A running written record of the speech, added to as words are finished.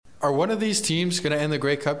Are one of these teams going to end the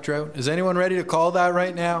Grey Cup drought? Is anyone ready to call that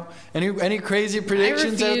right now? Any crazy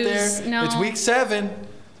predictions out there? No. It's week 7.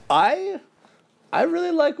 I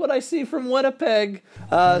really like what I see from Winnipeg.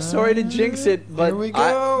 Sorry to jinx it, but here we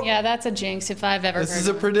go. Yeah, that's a jinx if I've ever heard. This is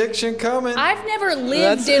a prediction coming. I've never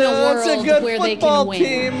lived in a world where they can win.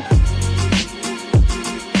 Team.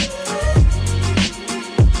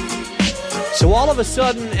 So all of a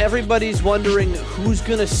sudden, everybody's wondering who's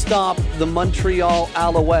going to stop the Montreal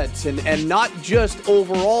Alouettes. And not just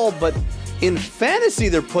overall, but in fantasy,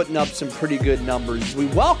 they're putting up some pretty good numbers. We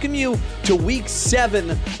welcome you to Week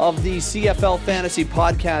 7 of the CFL Fantasy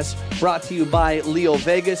Podcast, brought to you by Leo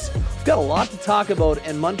Vegas. We've got a lot to talk about,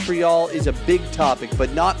 and Montreal is a big topic.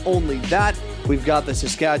 But not only that, we've got the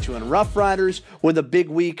Saskatchewan Roughriders with a big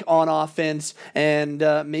week on offense and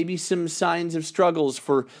maybe some signs of struggles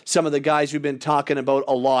for some of the guys we've been talking about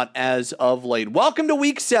a lot as of late. Welcome to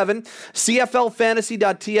Week 7.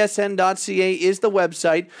 CFLFantasy.tsn.ca is the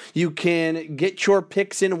website. You can get your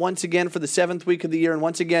picks in once again for the 7th week of the year. And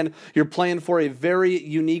once again, you're playing for a very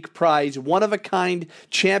unique prize, one-of-a-kind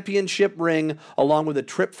championship ring, along with a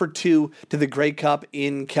trip for 2 to the Grey Cup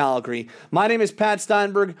in Calgary. My name is Pat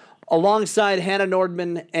Steinberg, alongside Hannah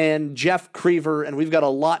Nordman and Jeff Creever, and we've got a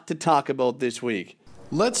lot to talk about this week.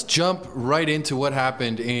 Let's jump right into what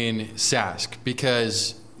happened in Sask,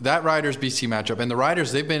 because that Riders-BC matchup, and the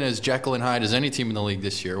Riders, they've been as Jekyll and Hyde as any team in the league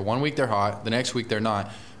this year. One week they're hot, the next week they're not.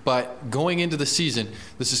 But going into the season,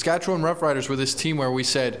 the Saskatchewan Roughriders were this team where we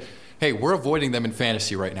said, hey, we're avoiding them in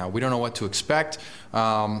fantasy right now. We don't know what to expect.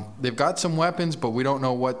 They've got some weapons, but we don't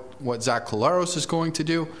know what Zach Collaros is going to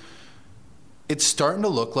do. It's starting to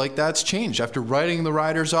look like that's changed. After writing the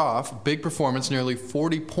Riders off, big performance, nearly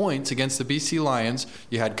 40 points against the BC Lions.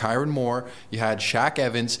 You had Kyron Moore, you had Shaq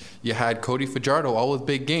Evans, you had Cody Fajardo, all with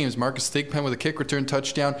big games. Marcus Thigpen with a kick return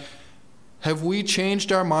touchdown. Have we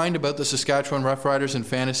changed our mind about the Saskatchewan Roughriders in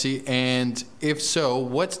fantasy? And if so,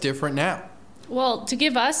 what's different now? Well, to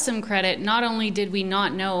give us some credit, not only did we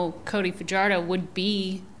not know Cody Fajardo would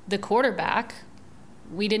be the quarterback,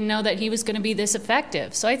 we didn't know that he was going to be this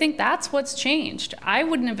effective. So I think that's what's changed. I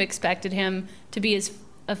wouldn't have expected him to be as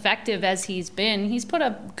effective as he's been. He's put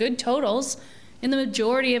up good totals in the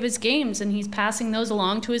majority of his games, and he's passing those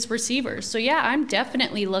along to his receivers. So yeah, I'm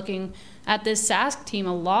definitely looking at this Sask team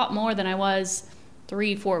a lot more than I was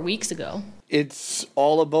 3-4 weeks ago. It's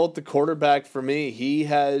all about the quarterback for me. He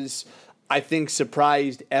has, I think,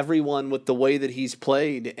 surprised everyone with the way that he's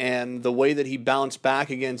played, and the way that he bounced back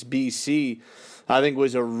against BC, I think,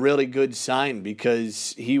 was a really good sign,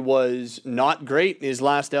 because he was not great in his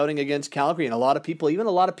last outing against Calgary. And a lot of people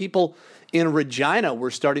in Regina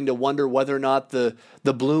were starting to wonder whether or not the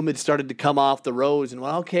bloom had started to come off the rose. And,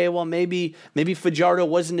 maybe Fajardo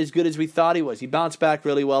wasn't as good as we thought he was. He bounced back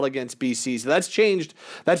really well against BC. So that's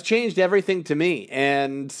changed everything to me.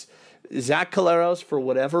 And Zach Collaros, for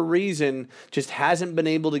whatever reason, just hasn't been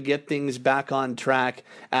able to get things back on track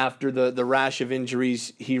after the rash of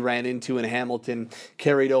injuries he ran into in Hamilton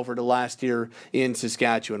carried over to last year in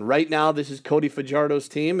Saskatchewan. Right now, this is Cody Fajardo's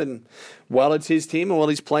team, and while it's his team and while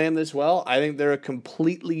he's playing this well, I think they're a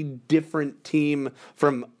completely different team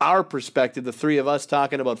from our perspective, the three of us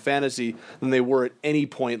talking about fantasy, than they were at any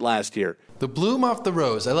point last year. The bloom off the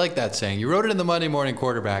rose. I like that saying. You wrote it in the Monday Morning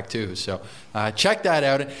Quarterback, too. So check that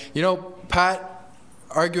out. You know, Pat,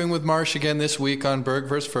 arguing with Marsh again this week on Berg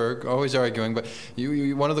versus Ferg, always arguing. But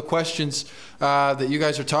one of the questions that you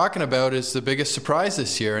guys are talking about is the biggest surprise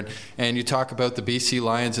this year. And you talk about the BC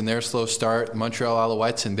Lions and their slow start, Montreal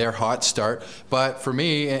Alouettes and their hot start. But for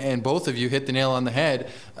me, and both of you hit the nail on the head,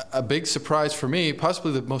 a big surprise for me,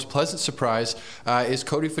 possibly the most pleasant surprise, is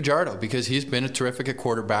Cody Fajardo, because he's been a terrific at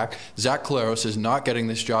quarterback. Zach Collaros is not getting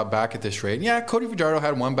this job back at this rate. And yeah, Cody Fajardo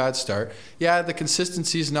had one bad start. Yeah, the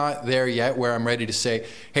consistency's not there yet where I'm ready to say,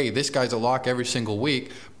 hey, this guy's a lock every single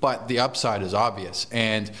week, but the upside is obvious.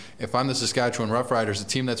 And if I'm the Saskatchewan Roughriders, a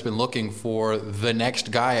team that's been looking for the next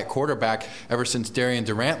guy at quarterback ever since Darian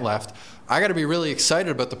Durant left, I got to be really excited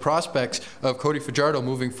about the prospects of Cody Fajardo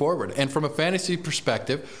moving forward. And from a fantasy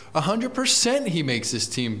perspective, 100% he makes this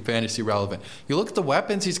team fantasy relevant. You look at the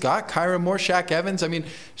weapons he's got, Kyron Moore, Shaq Evans. I mean,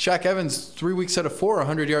 Shaq Evans, 3 weeks out of 4,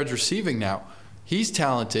 100 yards receiving now. He's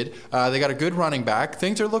talented. They got a good running back.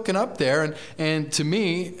 Things are looking up there. And to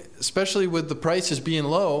me, especially with the prices being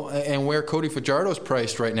low and where Cody Fajardo's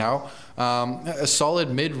priced right now, a solid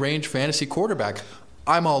mid-range fantasy quarterback,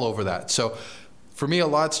 I'm all over that. So for me, a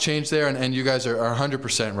lot's changed there, and you guys are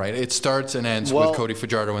 100% right. It starts and ends with Cody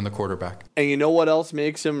Fajardo and the quarterback. And you know what else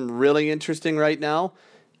makes him really interesting right now?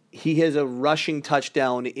 he has a rushing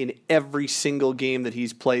touchdown in every single game that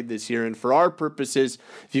he's played this year. And for our purposes,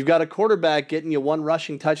 if you've got a quarterback getting you one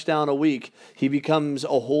rushing touchdown a week, he becomes a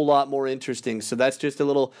whole lot more interesting. So that's just a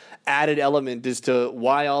little added element as to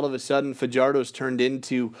why all of a sudden Fajardo's turned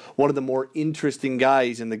into one of the more interesting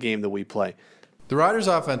guys in the game that we play. The Riders'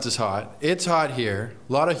 offense is hot. It's hot here.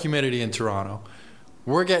 A lot of humidity in Toronto.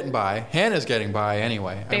 We're getting by. Hannah's getting by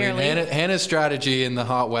anyway. Barely. I mean, Hannah's strategy in the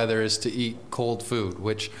hot weather is to eat cold food,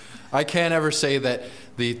 which I can't ever say that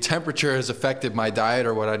the temperature has affected my diet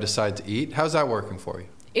or what I decide to eat. How's that working for you?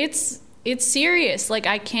 It's serious. Like,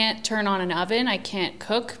 I can't turn on an oven. I can't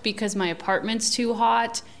cook because my apartment's too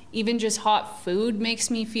hot. Even just hot food makes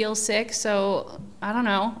me feel sick. So, I don't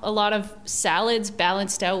know, a lot of salads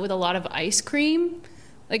balanced out with a lot of ice cream.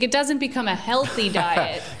 Like, it doesn't become a healthy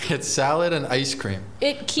diet. It's salad and ice cream.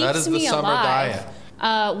 It keeps That is me the summer alive.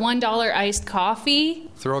 diet. $1 iced coffee.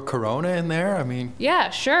 Throw a Corona in there? I mean... Yeah,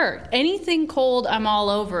 sure. Anything cold, I'm all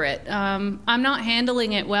over it. I'm not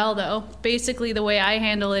handling it well, though. Basically, the way I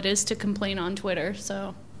handle it is to complain on Twitter,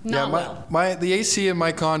 so... The AC in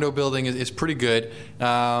my condo building is pretty good,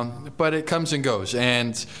 but it comes and goes,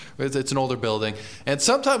 and it's an older building. And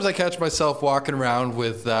sometimes I catch myself walking around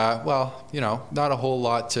with, not a whole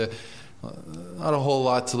lot to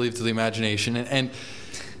leave to the imagination. And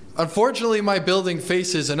unfortunately, my building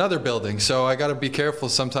faces another building, so I got to be careful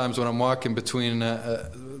sometimes when I'm walking between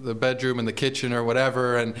the bedroom and the kitchen or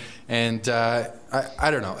whatever. And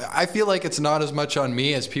I don't know. I feel like it's not as much on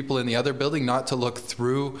me as people in the other building not to look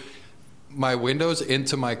through my windows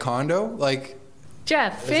into my condo. Like,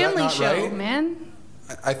 Jeff, family show, right? Man.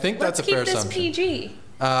 I think that's a fair assumption. Let's keep this PG.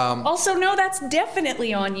 Also, no, that's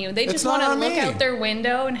definitely on you. They just want to look out their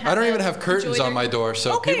window and have. I don't even have curtains on my door,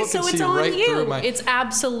 so people can see right through my. It's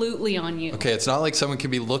absolutely on you. Okay, it's not like someone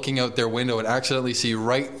can be looking out their window and accidentally see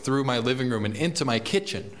right through my living room and into my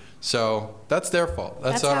kitchen. So that's their fault.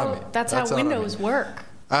 That's not on me. That's how windows work.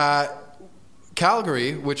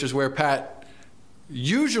 Calgary, which is where Pat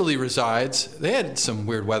usually resides, they had some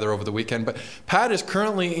weird weather over the weekend, but Pat is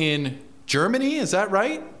currently in Germany. Is that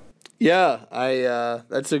right? Yeah,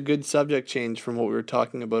 that's a good subject change from what we were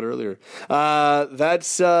talking about earlier.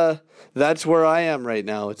 That's where I am right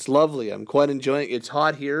now. It's lovely. I'm quite enjoying it. It's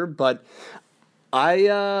hot here, but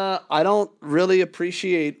I don't really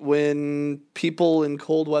appreciate when people in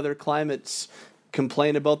cold weather climates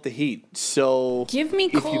complain about the heat. So give me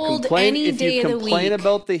cold any day of the week. If you complain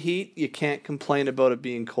about the heat, you can't complain about it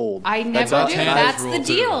being cold. I never do. That's the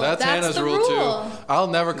deal. That's Hannah's rule too. I'll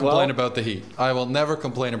never complain about the heat. I will never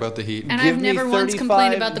complain about the heat. And I've never once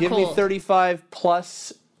complained about the cold. Give me 35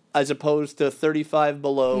 plus as opposed to 35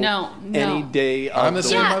 below any day of the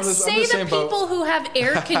week. Yeah, say the people who have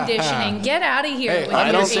air conditioning, get out of here. Hey,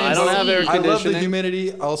 I don't have air conditioning. I love the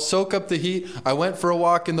humidity. I'll soak up the heat. I went for a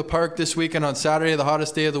walk in the park this weekend on Saturday, the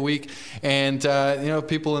hottest day of the week, and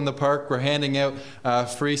people in the park were handing out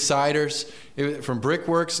free ciders from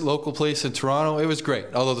Brickworks, local place in Toronto. It was great,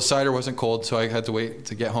 although the cider wasn't cold, so I had to wait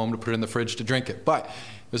to get home to put it in the fridge to drink it. But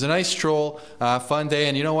it was a nice stroll, fun day,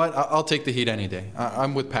 and you know what? I'll take the heat any day.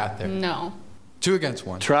 I'm with Pat there. No. 2 against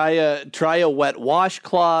 1. Try a wet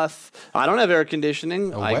washcloth. I don't have air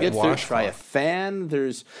conditioning. I get through. Try a fan.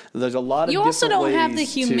 There's a lot of. You also don't have the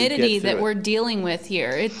humidity that we're dealing with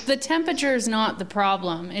here. The temperature is not the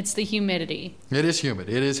problem. It's the humidity. It is humid.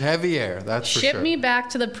 It is heavy air. That's for sure. Ship me back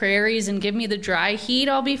to the prairies and give me the dry heat.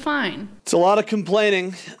 I'll be fine. It's a lot of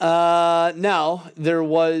complaining. Now there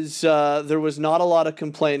was not a lot of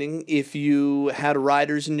complaining if you had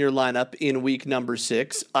Riders in your lineup in week number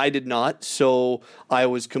 6. I did not, so I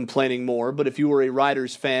was complaining more. But if you were a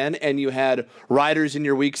Riders fan and you had Riders in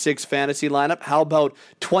your week 6 fantasy lineup, how about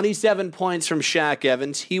 27 points from Shaq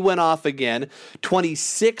Evans? He went off again.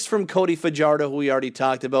 26 from Cody Fajardo, who we already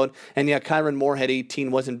talked about. And yeah, Kyron Moorhead,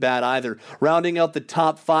 18, wasn't bad either. Rounding out the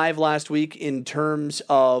top 5 last week in terms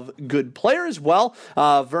of good players, well,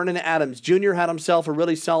 Vernon Adams Jr. had himself a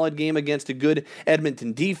really solid game against a good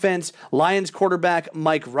Edmonton defense. Lions quarterback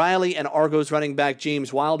Mike Riley and Argos running back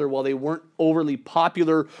James Wilder, while they weren't overly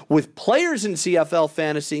popular with players in CFL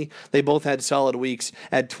fantasy, they both had solid weeks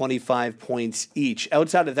at 25 points each.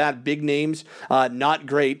 Outside of that, big names, not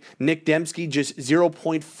great. Nick Dembski just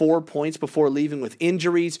 0.4 points before leaving with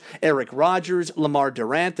injuries. Eric Rogers, Lamar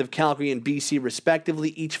Durant of Calgary and BC respectively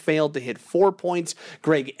each failed to hit 4 points.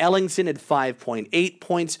 Greg Ellingson at 5.8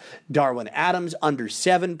 points. Darwin Adams under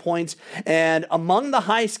 7 points. And among the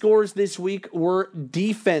high scores this week were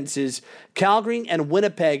defenses. Calgary and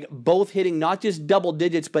Winnipeg both hitting not not just double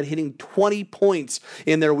digits, but hitting 20 points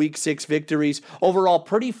in their Week 6 victories. Overall,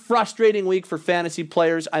 pretty frustrating week for fantasy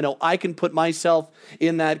players. I know I can put myself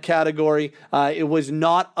in that category. It was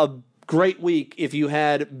not a great week if you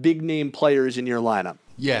had big-name players in your lineup.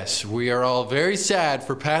 Yes, we are all very sad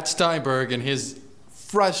for Pat Steinberg and his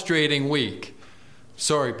frustrating week.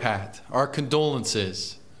 Sorry, Pat. Our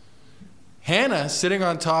condolences. Hannah, sitting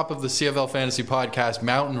on top of the CFL Fantasy Podcast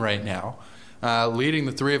mountain right now, leading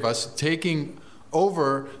the three of us, taking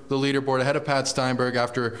over the leaderboard ahead of Pat Steinberg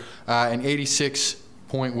after an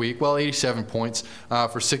 86-point week. Well, 87 points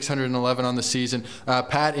for 611 on the season.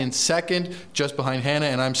 Pat in second, just behind Hannah,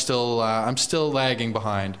 and I'm still lagging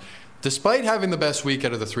behind. Despite having the best week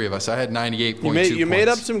out of the three of us, I had 98.2 points. You made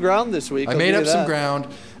up some ground this week. I made up some ground.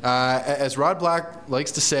 As Rod Black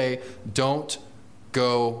likes to say, don't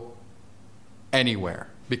go anywhere,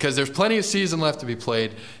 because there's plenty of season left to be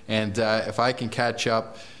played, and if I can catch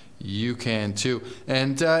up, you can too.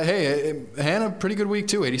 And hey, Hannah, pretty good week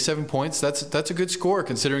too. 87 points. That's a good score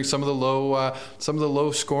considering some of the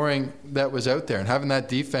low scoring that was out there, and having that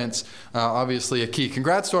defense obviously a key.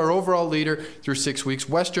 Congrats to our overall leader through 6 weeks,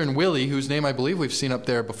 Western Willie, whose name I believe we've seen up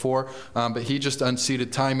there before, but he just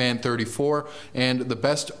unseated Time Man 34, and the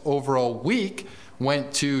best overall week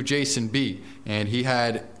went to Jason B, and he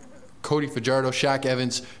had Cody Fajardo, Shaq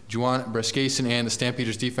Evans, Juwan Brescason, and the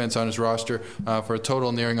Stampeders defense on his roster for a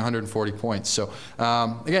total nearing 140 points. So,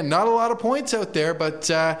 again, not a lot of points out there, but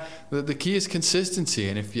the key is consistency.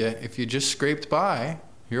 And if you just scraped by,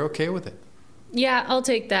 you're okay with it. Yeah, I'll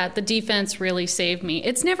take that. The defense really saved me.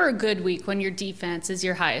 It's never a good week when your defense is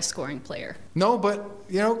your highest scoring player. No, but,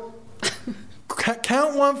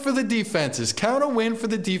 count one for the defenses. Count a win for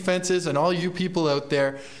the defenses, and all you people out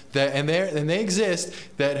there that and they exist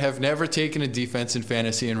that have never taken a defense in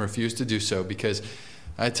fantasy and refuse to do so. Because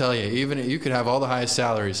I tell you, even you could have all the highest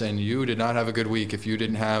salaries, and you did not have a good week if you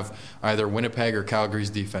didn't have either Winnipeg or Calgary's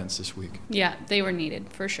defense this week. Yeah, they were needed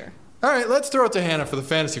for sure. All right, let's throw it to Hannah for the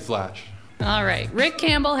fantasy flash. All right. Rick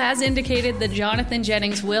Campbell has indicated that Jonathan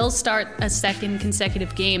Jennings will start a second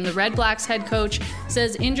consecutive game. The Red Blacks head coach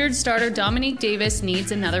says injured starter Dominique Davis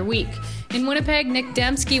needs another week. In Winnipeg, Nick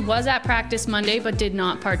Dembski was at practice Monday but did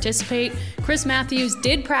not participate. Chris Matthews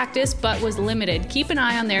did practice but was limited. Keep an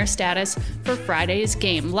eye on their status for Friday's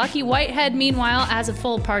game. Lucky Whitehead, meanwhile, as a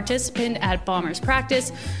full participant at Bombers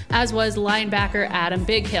practice, as was linebacker Adam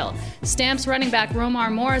Bighill. Stamps running back Romar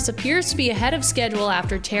Morris appears to be ahead of schedule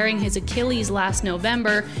after tearing his Achilles last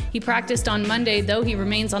November. He practiced on Monday, though he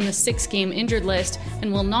remains on the 6-game injured list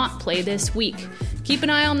and will not play this week. Keep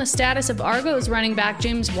an eye on the status of Argos running back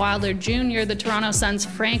James Wilder Jr. The Toronto Sun's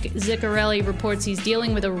Frank Ziccarelli reports he's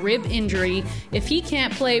dealing with a rib injury. If he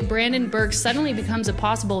can't play, Brandon Burke suddenly becomes a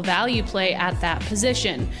possible value play at that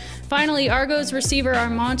position. Finally, Argos receiver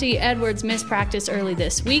Armonte Edwards missed practice early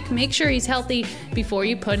this week. Make sure he's healthy before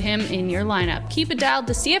you put him in your lineup. Keep it dialed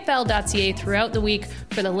to CFL.ca throughout the week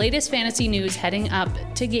for the latest fantasy news heading up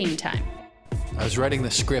to game time. I was writing the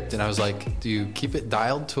script and I was like, do you keep it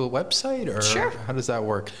dialed to a website, or Sure. How does that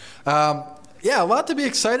work? Yeah, a lot to be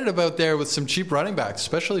excited about there with some cheap running backs,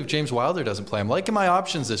 especially if James Wilder doesn't play. I'm liking my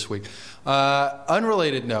options this week.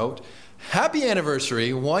 Unrelated note, happy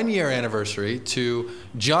anniversary, 1-year anniversary to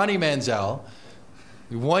Johnny Manziel.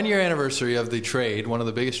 1-year anniversary of the trade, one of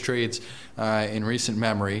the biggest trades in recent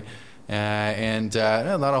memory. And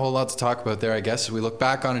not a whole lot to talk about there, I guess. As we look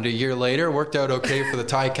back on it a year later, worked out okay for the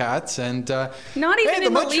Ticats. And not even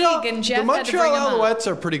in the league, and Jeff had to bring him up. The Montreal Alouettes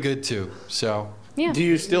are pretty good too. So yeah. Do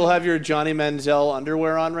you still have your Johnny Manziel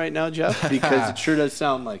underwear on right now, Jeff? Because it sure does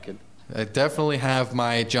sound like it. I definitely have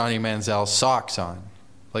my Johnny Manziel socks on,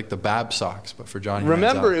 like the Bab socks, but for Johnny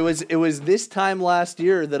Remember, Manziel. it was this time last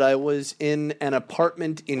year that I was in an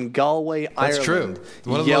apartment in Galway, That's Ireland,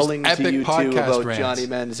 true. One of yelling those to epic you two podcast about rants. Johnny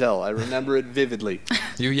Manziel. I remember it vividly.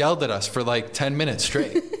 You yelled at us for like 10 minutes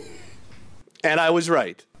straight. And I was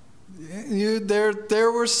right.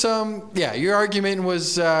 There were some, your argument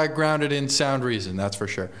was grounded in sound reason, that's for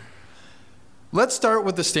sure. Let's start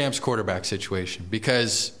with the Stamps quarterback situation,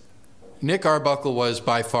 because Nick Arbuckle was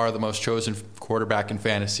by far the most chosen quarterback in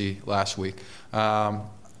fantasy last week.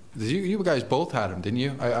 You guys both had him, didn't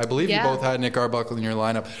you? I believe you both had Nick Arbuckle in your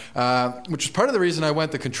lineup, which is part of the reason I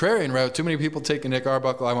went the contrarian route. Too many people taking Nick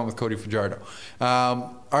Arbuckle. I went with Cody Fajardo.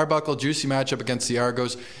 Arbuckle, juicy matchup against the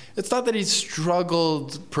Argos. It's not that he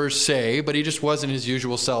struggled per se, but he just wasn't his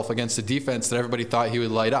usual self against the defense that everybody thought he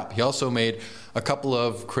would light up. He also made a couple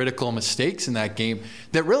of critical mistakes in that game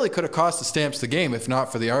that really could have cost the Stamps the game if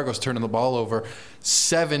not for the Argos turning the ball over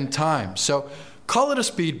 7 times. So call it a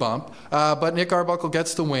speed bump, but Nick Arbuckle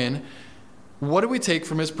gets the win. What do we take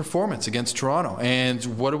from his performance against Toronto? And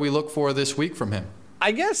what do we look for this week from him?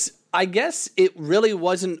 I guess it really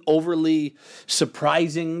wasn't overly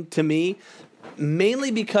surprising to me,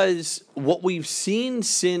 mainly because what we've seen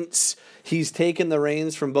since he's taken the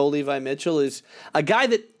reins from Bo Levi Mitchell is a guy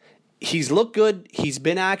that he's looked good, he's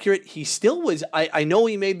been accurate, he still was, I know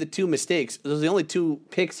he made the 2 mistakes, those are the only 2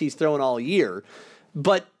 picks he's thrown all year,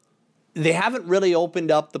 but they haven't really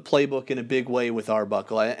opened up the playbook in a big way with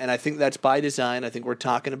Arbuckle, and I think that's by design. I think we're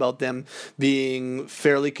talking about them being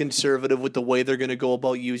fairly conservative with the way they're going to go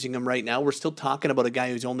about using him right now. We're still talking about a guy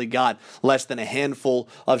who's only got less than a handful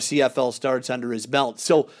of CFL starts under his belt.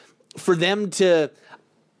 So for them to...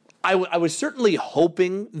 I was certainly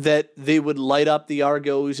hoping that they would light up the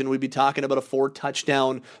Argos and we'd be talking about a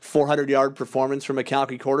 4-touchdown, 400-yard performance from a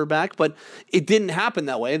Calgary quarterback, but it didn't happen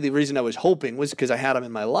that way. The reason I was hoping was because I had him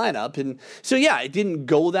in my lineup. And so, yeah, it didn't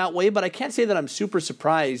go that way, but I can't say that I'm super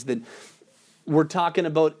surprised that we're talking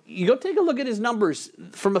about, you go take a look at his numbers.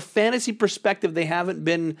 From a fantasy perspective, they haven't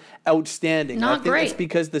been outstanding. Not I think great. That's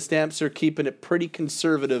because the Stamps are keeping it pretty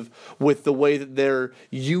conservative with the way that they're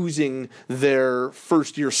using their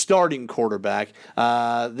first-year starting quarterback.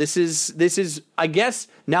 This is, I guess,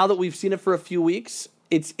 now that we've seen it for a few weeks,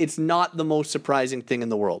 it's not the most surprising thing in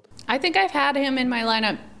the world. I think I've had him in my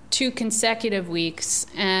lineup 2 consecutive weeks,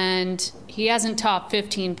 and he hasn't topped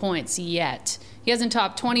 15 points yet. He hasn't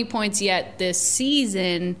topped 20 points yet this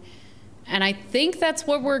season, and I think that's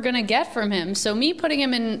what we're going to get from him. So me putting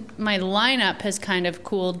him in my lineup has kind of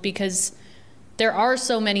cooled because there are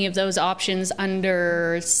so many of those options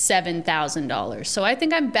under $7,000. So I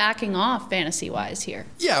think I'm backing off fantasy-wise here.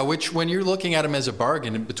 Yeah, which when you're looking at him as a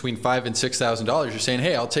bargain between $5,000 and $6,000, you're saying,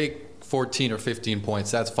 hey, I'll take 14 or 15 points.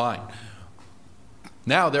 That's fine.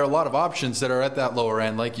 Now, there are a lot of options that are at that lower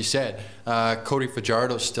end, like you said. Cody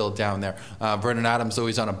Fajardo's still down there. Vernon Adams, though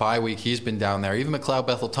he's on a bye week, he's been down there. Even McLeod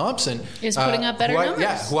Bethel-Thompson is putting up better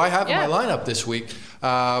numbers. Who I have in my lineup this week,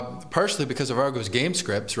 partially because of Argo's game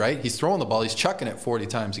scripts, right? He's throwing the ball. He's chucking it 40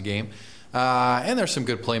 times a game. And there's some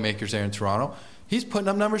good playmakers there in Toronto. He's putting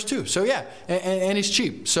up numbers, too. So, yeah, and he's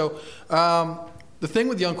cheap. So, the thing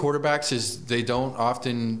with young quarterbacks is they don't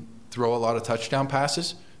often throw a lot of touchdown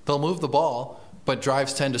passes. They'll move the ball, but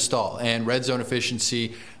drives tend to stall, and red zone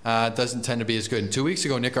efficiency doesn't tend to be as good. And 2 weeks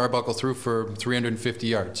ago, Nick Arbuckle threw for 350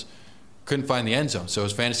 yards. Couldn't find the end zone, so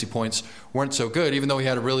his fantasy points weren't so good, even though he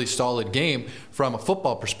had a really solid game from a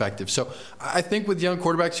football perspective. So I think with young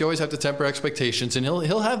quarterbacks, you always have to temper expectations, and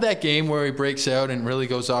he'll have that game where he breaks out and really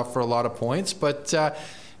goes off for a lot of points. But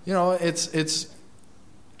it's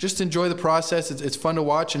just enjoy the process. It's fun to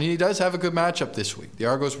watch, and he does have a good matchup this week. The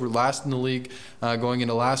Argos were last in the league going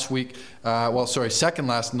into last week. Second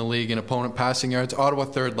last in the league in opponent passing yards. Ottawa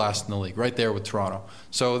third last in the league, right there with Toronto.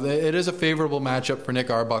 So it is a favorable matchup for Nick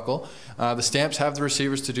Arbuckle. The Stamps have the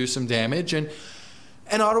receivers to do some damage, and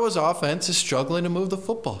Ottawa's offense is struggling to move the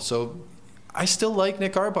football. So I still like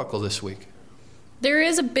Nick Arbuckle this week. There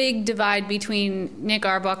is a big divide between Nick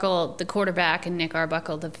Arbuckle, the quarterback, and Nick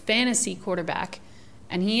Arbuckle, the fantasy quarterback.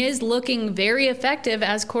 And he is looking very effective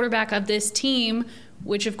as quarterback of this team,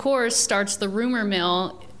 which, of course, starts the rumor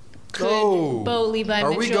mill. Could Bo Levi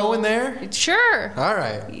Mitchell... Are we going there? Sure. All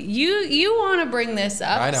right. You want to bring this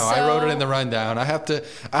up. I know. I wrote it in the rundown. I have to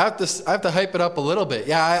hype it up a little bit.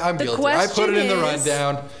 Yeah, I'm guilty. I put it in the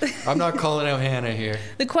rundown. I'm not calling out Hannah here.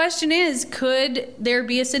 The question is, could there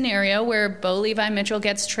be a scenario where Bo Levi Mitchell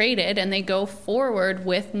gets traded and they go forward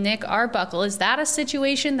with Nick Arbuckle? Is that a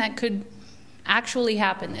situation that could actually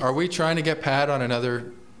happen? Are we trying to get Pat on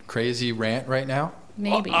another crazy rant right now?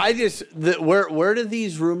 Maybe. Where do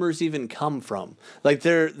these rumors even come from? Like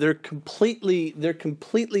they're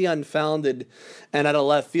completely unfounded and out of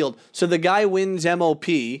left field. So the guy wins MOP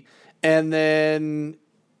and then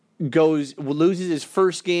loses his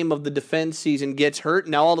first game of the defense season, gets hurt.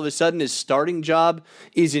 Now all of a sudden his starting job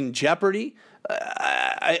is in jeopardy.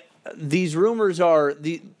 These rumors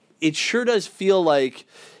it sure does feel like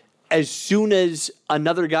as soon as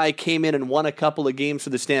another guy came in and won a couple of games for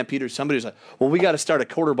the Stampeders, somebody was like, well, we got to start a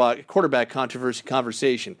quarterback controversy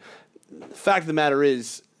conversation. The fact of the matter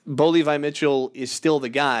is, Bo Levi Mitchell is still the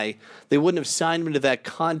guy. They wouldn't have signed him to that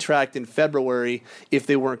contract in February if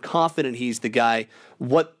they weren't confident he's the guy.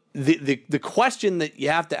 What the question that you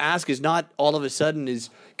have to ask is not all of a sudden is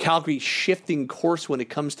Calgary shifting course when it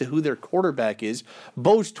comes to who their quarterback is.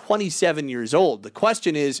 Bo's 27 years old. The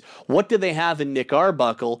question is, what do they have in Nick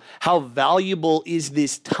Arbuckle? How valuable is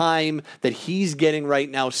this time that he's getting right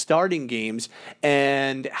now starting games?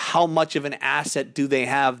 And how much of an asset do they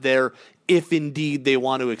have there if indeed they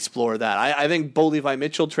want to explore that. I think Bo Levi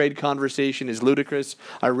Mitchell trade conversation is ludicrous.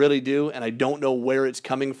 I really do, and I don't know where it's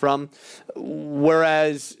coming from.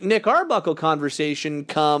 Whereas Nick Arbuckle conversation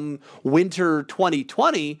come winter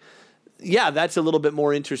 2020, yeah, that's a little bit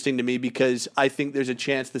more interesting to me because I think there's a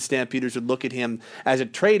chance the Stampeders would look at him as a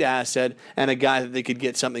trade asset and a guy that they could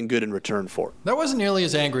get something good in return for. That wasn't nearly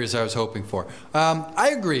as angry as I was hoping for. I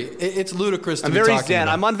agree. It's ludicrous to I'm be very talking zen.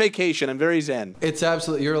 about. I'm on vacation. I'm very zen. It's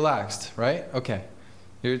absolutely. You're relaxed, right? Okay.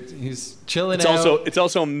 He's chilling It's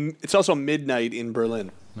out. also midnight in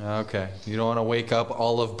Berlin. Okay. You don't want to wake up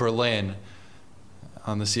all of Berlin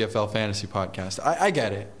on the CFL Fantasy Podcast. I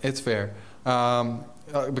get it. It's fair.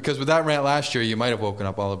 Because with that rant last year, you might have woken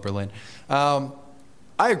up all of Berlin. I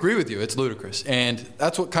agree with you. It's ludicrous. And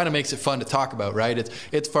that's what kind of makes it fun to talk about, right?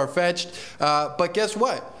 It's far-fetched. But guess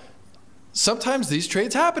what? Sometimes these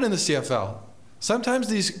trades happen in the CFL. Sometimes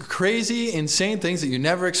these crazy, insane things that you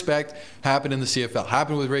never expect happen in the CFL.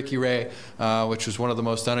 Happened with Ricky Ray, which was one of the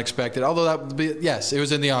most unexpected. Although that would be, yes, it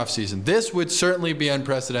was in the offseason. This would certainly be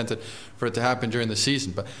unprecedented for it to happen during the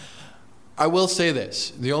season. But I will say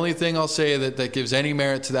this. The only thing I'll say that gives any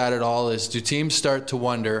merit to that at all is, do teams start to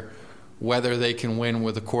wonder whether they can win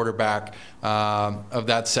with a quarterback of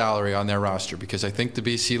that salary on their roster? Because I think the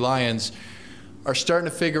BC Lions are starting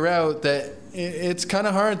to figure out that it's kind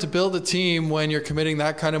of hard to build a team when you're committing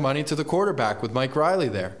that kind of money to the quarterback with Mike Riley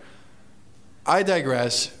there. I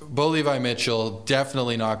digress. Bo Levi Mitchell,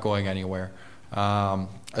 definitely not going anywhere.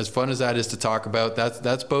 As fun as that is to talk about,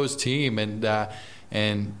 that's Bo's team, and they're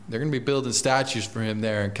going to be building statues for him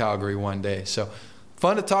there in Calgary one day. So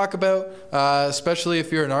fun to talk about, especially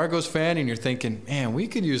if you're an Argos fan and you're thinking, man, we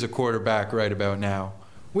could use a quarterback right about now.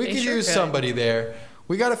 We could use somebody there.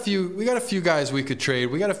 We got a few guys we could trade.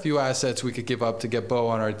 We got a few assets we could give up to get Bo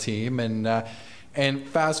on our team, and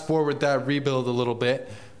fast forward that rebuild a little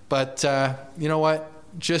bit. But you know what?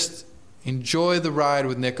 Just enjoy the ride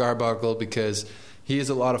with Nick Arbuckle, because he is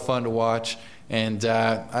a lot of fun to watch. And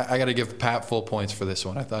I got to give Pat full points for this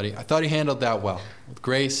one. I thought he handled that well, with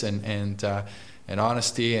grace and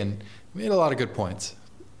honesty, and made a lot of good points.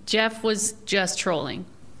 Jeff was just trolling.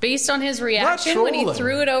 Based on his reaction when he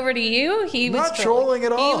threw it over to you, he was not trolling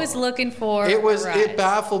at all. He was looking for it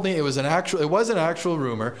baffled me. It was an actual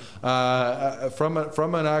rumor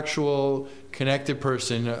from an actual connected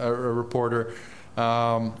person, a reporter.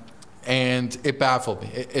 And it baffled me.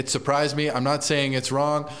 It surprised me. I'm not saying it's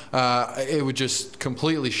wrong. It would just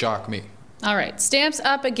completely shock me. All right. Stamps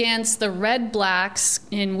up against the Red Blacks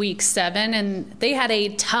in Week 7, and they had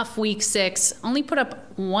a tough Week 6. Only put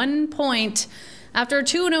up 1 point. After a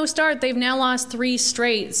 2-0 start, they've now lost 3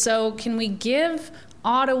 straight. So can we give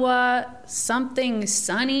Ottawa something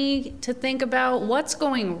sunny to think about? What's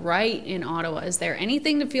going right in Ottawa? Is there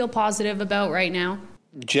anything to feel positive about right now?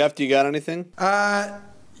 Jeff, do you got anything?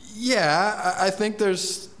 Yeah, I think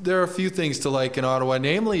there are a few things to like in Ottawa,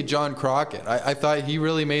 namely John Crockett. I thought he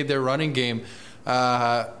really made their running game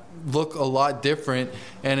look a lot different,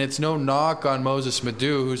 and it's no knock on Moses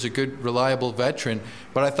Madu, who's a good, reliable veteran,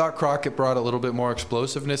 but I thought Crockett brought a little bit more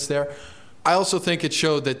explosiveness there. I also think it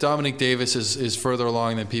showed that Dominic Davis is further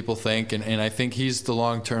along than people think, and I think he's the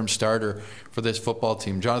long-term starter for this football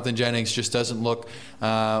team. Jonathan Jennings just doesn't look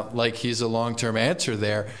like he's a long-term answer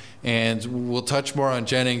there, and we'll touch more on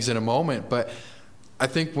Jennings in a moment, but I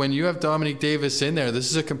think when you have Dominic Davis in there, this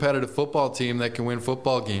is a competitive football team that can win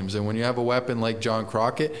football games, and when you have a weapon like John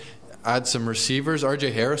Crockett, add some receivers.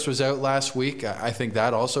 RJ Harris was out last week. I think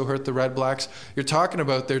that also hurt the Red Blacks. You're talking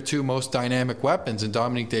about their 2 most dynamic weapons in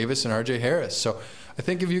Dominic Davis and RJ Harris. So I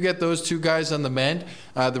think if you get those 2 guys on the mend,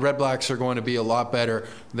 the Red Blacks are going to be a lot better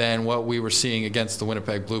than what we were seeing against the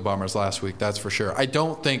Winnipeg Blue Bombers last week. That's for sure. I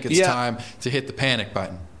don't think it's time to hit the panic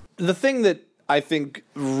button. The thing that I think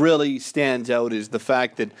really stands out is the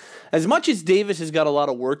fact that as much as Davis has got a lot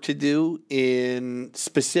of work to do in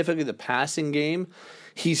specifically the passing game,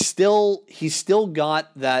 he's still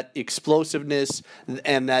got that explosiveness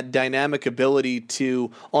and that dynamic ability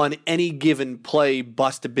to, on any given play,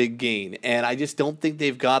 bust a big gain. And I just don't think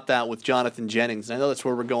they've got that with Jonathan Jennings. I know that's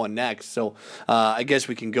where we're going next, so I guess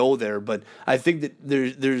we can go there. But I think that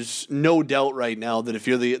there's no doubt right now that if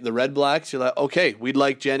you're the Red Blacks, you're like, okay, we'd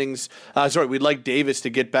like Davis to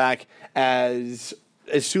get back as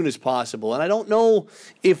soon as possible. And I don't know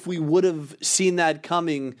if we would have seen that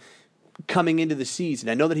coming into the season.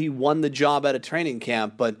 I know that he won the job at a training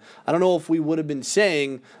camp, but I don't know if we would have been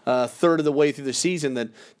saying a third of the way through the season that,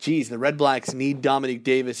 geez, the Red Blacks need Dominic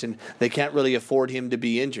Davis and they can't really afford him to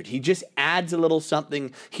be injured. He just adds a little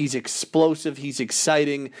something. He's explosive, he's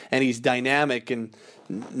exciting, and he's dynamic. And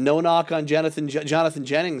no knock on Jonathan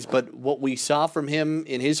Jennings, but what we saw from him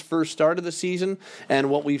in his first start of the season and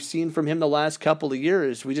what we've seen from him the last couple of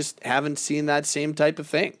years, we just haven't seen that same type of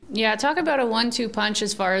thing. Yeah, talk about a 1-2 punch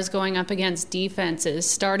as far as going up against defenses,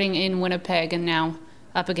 starting in Winnipeg and now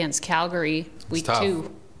up against Calgary week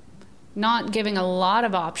 2. Not giving a lot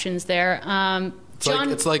of options there.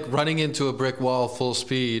 It's like running into a brick wall full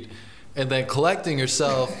speed and then collecting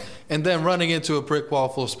yourself and then running into a brick wall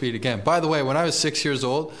full speed again. By the way, when I was 6 years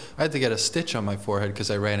old, I had to get a stitch on my forehead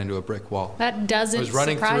because I ran into a brick wall. That doesn't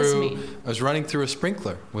surprise me. I was running through a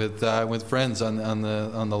sprinkler with friends on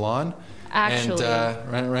the lawn. Actually.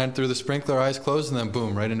 And ran through the sprinkler, eyes closed, and then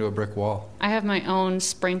boom, right into a brick wall. I have my own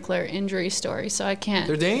sprinkler injury story, so I can't.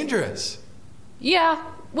 They're dangerous. Yeah,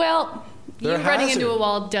 well, They're you running into a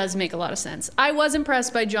wall does make a lot of sense. I was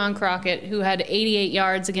impressed by John Crockett, who had 88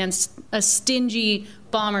 yards against a stingy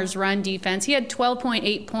Bombers run defense. He had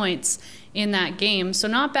 12.8 points in that game, so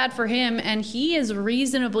not bad for him, and he is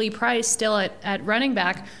reasonably priced still at running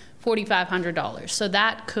back, $4,500. So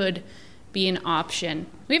that could be an option.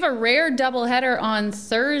 We have a rare doubleheader on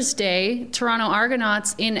Thursday, Toronto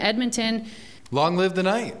Argonauts in Edmonton. Long live the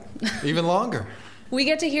night, even longer. We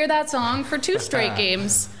get to hear that song for 2 straight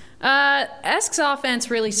games. Esk's offense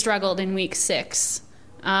really struggled in week 6.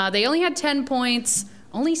 They only had 10 points,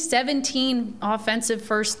 only 17 offensive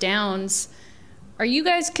first downs. Are you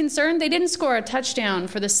guys concerned? They didn't score a touchdown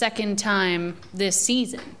for the second time this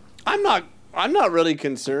season. I'm not really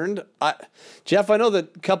concerned. Jeff, I know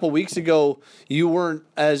that a couple weeks ago you weren't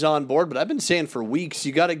as on board, but I've been saying for weeks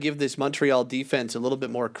you got to give this Montreal defense a little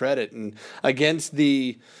bit more credit. And against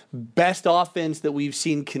the best offense that we've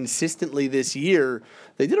seen consistently this year,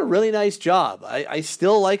 they did a really nice job. I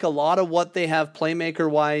still like a lot of what they have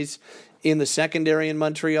playmaker-wise in the secondary in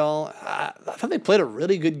Montreal. I thought they played a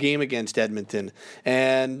really good game against Edmonton.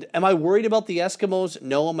 And am I worried about the Eskimos?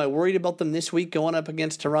 No. Am I worried about them this week going up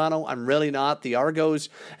against Toronto? I'm really not. The Argos,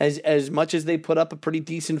 as much as they put up a pretty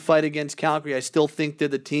decent fight against Calgary, I still think they're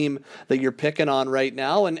the team that you're picking on right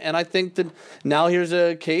now. And I think that now here's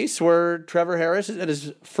a case where Trevor Harris is at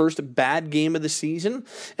his first bad game of the season.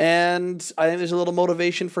 And I think there's a little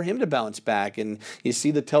motivation for him to bounce back. And you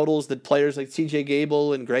see the totals that players like CJ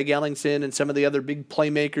Gable and Greg Ellingson and some of the other big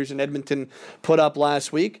playmakers in Edmonton put up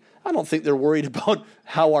last week. I don't think they're worried about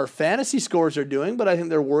how our fantasy scores are doing, but I think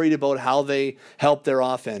they're worried about how they help their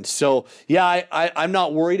offense. So, yeah, I'm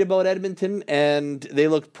not worried about Edmonton, and they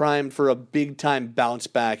look primed for a big-time bounce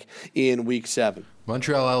back in Week 7.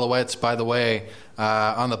 Montreal Alouettes, by the way,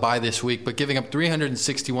 on the bye this week, but giving up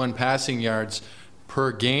 361 passing yards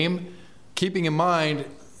per game. Keeping in mind,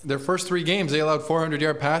 their first 3 games, they allowed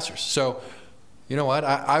 400-yard passers. So, you know what?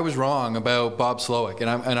 I was wrong about Bob Slowick, and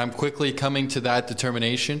I'm quickly coming to that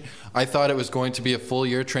determination. I thought it was going to be a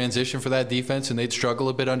full-year transition for that defense, and they'd struggle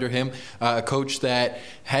a bit under him. A coach that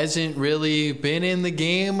hasn't really been in the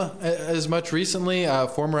game as much recently, a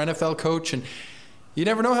former NFL coach, and you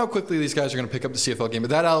never know how quickly these guys are going to pick up the CFL game.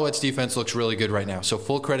 But that Alouettes defense looks really good right now, so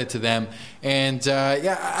full credit to them. And,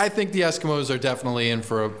 I think the Eskimos are definitely in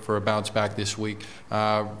for a bounce back this week.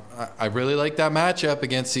 I really like that matchup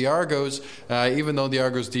against the Argos, even though the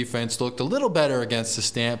Argos defense looked a little better against the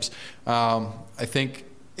Stamps. I think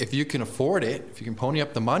if you can afford it, if you can pony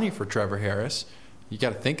up the money for Trevor Harris, you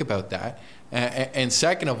got to think about that. And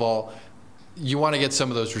second of all, you want to get some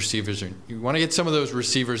of those receivers in. You want to get some of those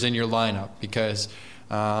receivers in your lineup because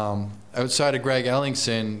outside of Greg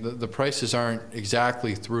Ellingson, the prices aren't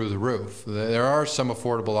exactly through the roof. There are some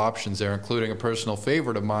affordable options there, including a personal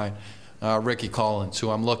favorite of mine, Ricky Collins, who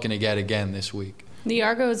I'm looking to get again this week. The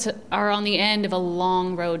Argos are on the end of a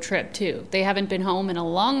long road trip, too. They haven't been home in a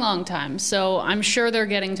long, long time, so I'm sure they're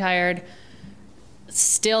getting tired.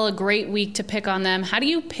 Still a great week to pick on them. How do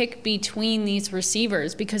you pick between these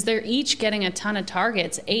receivers? Because they're each getting a ton of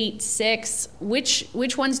targets, 8, 6. Which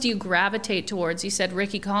ones do you gravitate towards? You said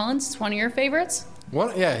Ricky Collins is one of your favorites?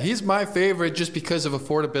 He's my favorite just because of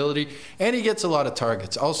affordability, and he gets a lot of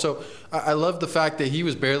targets. Also, I love the fact that he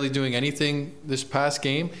was barely doing anything this past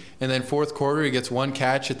game, and then fourth quarter he gets 1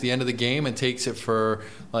 catch at the end of the game and takes it for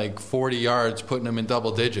like 40 yards, putting him in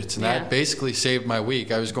double digits. And that basically saved my week.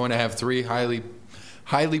 I was going to have 3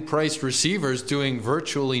 highly priced receivers doing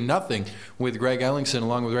virtually nothing with Greg Ellingson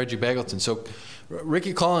along with Reggie Begelton. So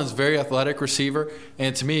Ricky Collins, very athletic receiver,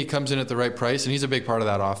 and to me he comes in at the right price, and he's a big part of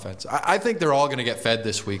that offense. I think they're all going to get fed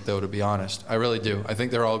this week, though, to be honest. I really do. I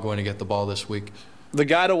think they're all going to get the ball this week. The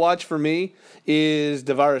guy to watch for me is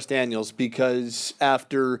Davaris Daniels, because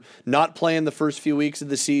after not playing the first few weeks of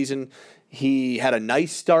the season, he had a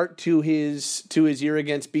nice start to his year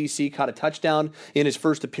against BC, caught a touchdown in his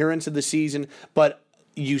first appearance of the season, but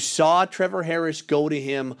you saw Trevor Harris go to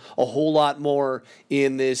him a whole lot more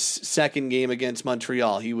in this second game against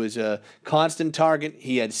Montreal. He was a constant target.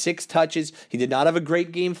 He had 6 touches. He did not have a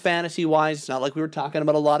great game fantasy-wise. It's not like we were talking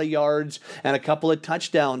about a lot of yards and a couple of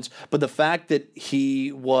touchdowns. But the fact that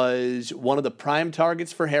he was one of the prime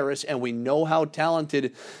targets for Harris, and we know how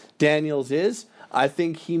talented Daniels is, I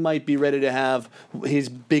think he might be ready to have his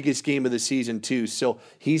biggest game of the season too. So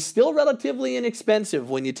he's still relatively inexpensive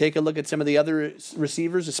when you take a look at some of the other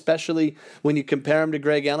receivers, especially when you compare him to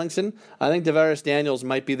Greg Ellingson. I think Tavares Daniels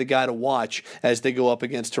might be the guy to watch as they go up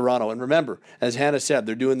against Toronto. And remember, as Hannah said,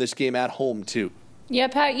 they're doing this game at home too. Yeah,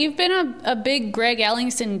 Pat, you've been a big Greg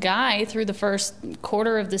Ellingson guy through the first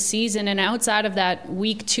quarter of the season, and outside of that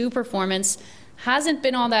Week 2 performance, hasn't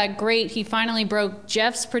been all that great. He finally broke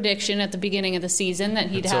Jeff's prediction at the beginning of the season that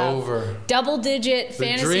he'd have double-digit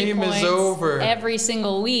fantasy points every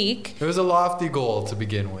single week. It was a lofty goal to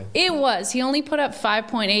begin with. It was. He only put up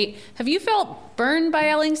 5.8. Have you felt burned by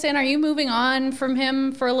Ellingson? Are you moving on from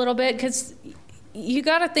him for a little bit? Because you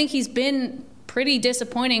got to think he's been pretty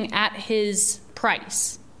disappointing at his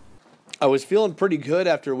price. I was feeling pretty good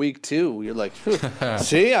after week 2. You're like,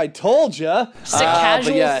 see, I told you. Just a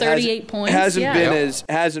casual 38 points.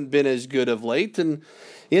 Hasn't been as good of late. And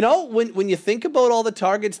you know, when you think about all the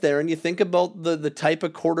targets there, and you think about the type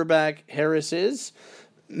of quarterback Harris is,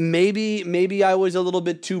 maybe I was a little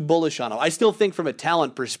bit too bullish on him. I still think from a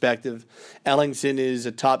talent perspective, Ellingson is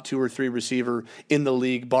a top 2 or 3 receiver in the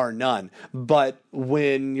league, bar none. But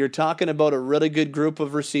when you're talking about a really good group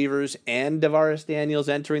of receivers and Tavares Daniels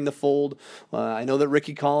entering the fold, I know that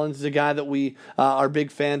Ricky Collins is a guy that we are big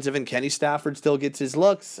fans of, and Kenny Stafford still gets his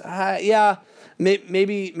looks.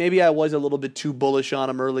 Maybe I was a little bit too bullish on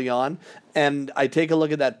him early on. And I take a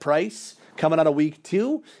look at that price coming out of week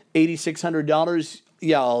 2, $8,600.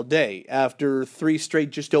 Yeah, all day. After 3 straight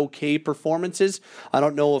just okay performances, I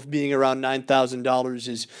don't know if being around $9,000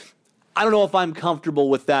 is... I don't know if I'm comfortable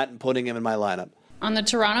with that and putting him in my lineup. On the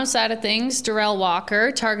Toronto side of things, Darrell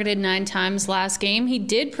Walker targeted 9 times last game. He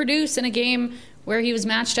did produce in a game where he was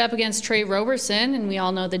matched up against Trey Roberson, and we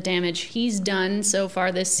all know the damage he's done so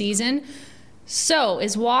far this season. So,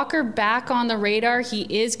 is Walker back on the radar? He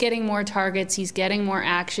is getting more targets. He's getting more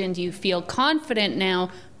action. Do you feel confident now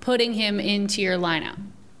putting him into your lineup?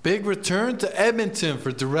 Big return to Edmonton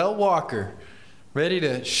for Darrell Walker. Ready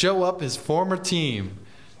to show up his former team.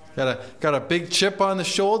 Got a big chip on the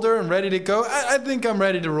shoulder and ready to go. I think I'm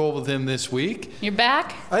ready to roll with him this week. You're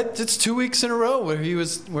back? It's 2 weeks in a row where he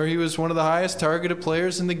was one of the highest targeted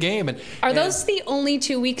players in the game. Are those the only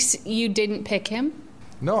 2 weeks you didn't pick him?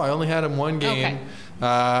 No, I only had him one game.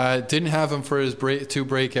 Okay. Didn't have him for his 2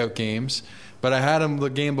 breakout games. But I had him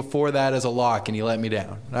the game before that as a lock, and he let me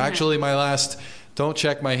down. Actually, don't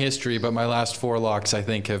check my history, but my last 4 locks, I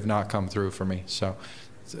think, have not come through for me. So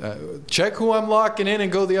check who I'm locking in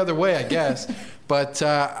and go the other way, I guess. But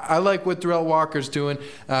I like what Darrell Walker's doing.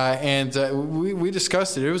 And we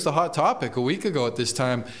discussed it. It was the hot topic a week ago at this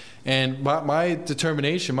time. And my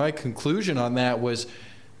determination, my conclusion on that was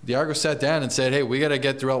the Argos sat down and said, hey, we got to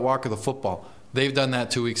get Darrell Walker the football. They've done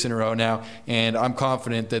that 2 weeks in a row now, and I'm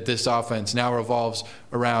confident that this offense now revolves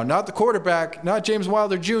around not the quarterback, not James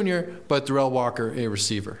Wilder Jr., but Darrell Walker, a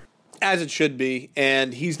receiver. As it should be,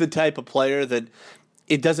 and he's the type of player that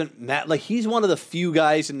it doesn't matter. Like, he's one of the few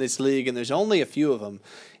guys in this league, and there's only a few of them.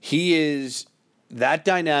 He is that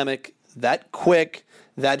dynamic, that quick,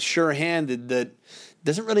 that sure-handed, that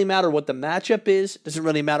doesn't really matter what the matchup is. Doesn't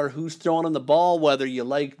really matter who's throwing him the ball, whether you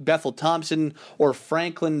like Bethel Thompson or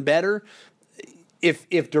Franklin better.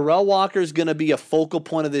 If Darrell Walker is going to be a focal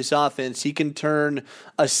point of this offense, he can turn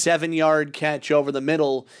a 7-yard catch over the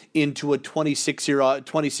middle into a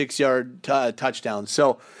 26-yard touchdown.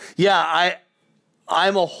 So, yeah,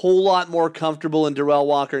 I'm a whole lot more comfortable in Darrell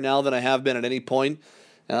Walker now than I have been at any point.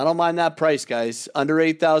 And I don't mind that price, guys. Under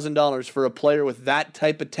 $8,000 for a player with that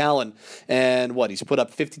type of talent. And he's put up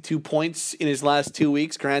 52 points in his last 2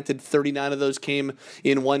 weeks. Granted, 39 of those came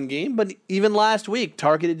in one game. But even last week,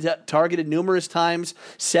 targeted numerous times,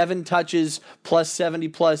 7 touches plus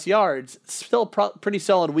 70-plus yards. Still a pretty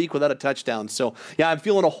solid week without a touchdown. So, yeah, I'm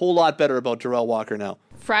feeling a whole lot better about Darrell Walker now.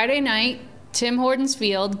 Friday night, Tim Hortons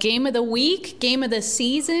Field, game of the week, game of the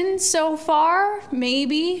season so far,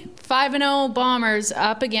 maybe. 5-0 Bombers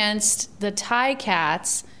up against the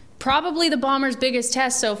Ticats. Probably the Bombers' biggest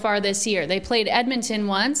test so far this year. They played Edmonton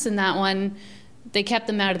once, and that one, they kept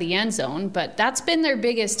them out of the end zone. But that's been their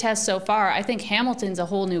biggest test so far. I think Hamilton's a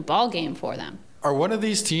whole new ball game for them. Are one of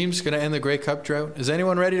these teams going to end the Grey Cup drought? Is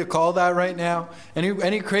anyone ready to call that right now?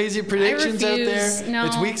 Any crazy predictions out there? No.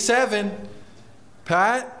 It's week 7.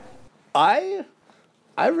 Pat? I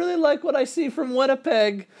I really like what I see from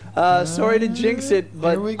Winnipeg. Sorry to jinx it,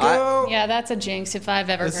 but Here we go. Yeah, that's a jinx if I've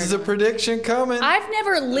ever This heard is a one. prediction coming. I've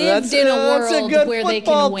never lived in a that's world good where they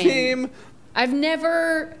football can win. team. I've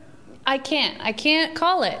never. I can't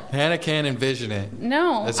call it. Hannah can't envision it.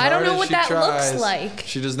 No, As I don't hard know as what she that tries, looks like.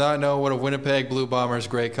 She does not know what a Winnipeg Blue Bombers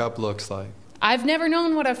Grey Cup looks like. I've never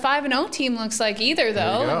known what a 5-0 team looks like either, There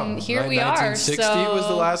you though. go. And here Right, we are. 1960 So was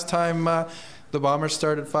the last time the Bombers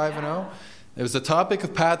started 5-0. It was the topic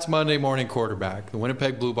of Pat's Monday morning quarterback, the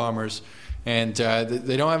Winnipeg Blue Bombers, and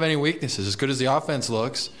they don't have any weaknesses. As good as the offense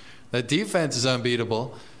looks, that defense is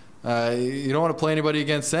unbeatable. You don't want to play anybody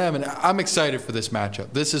against them, and I'm excited for this matchup.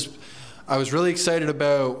 I was really excited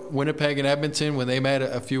about Winnipeg and Edmonton when they met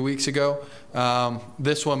a few weeks ago.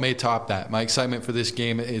 This one may top that. My excitement for this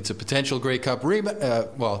game, it's a potential Grey Cup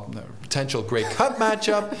potential Grey Cup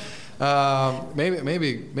matchup.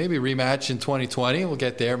 Maybe rematch in 2020. We'll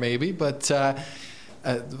get there maybe, but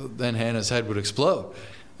then Hannah's head would explode.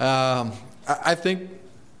 I think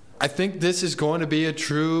this is going to be a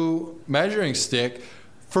true measuring stick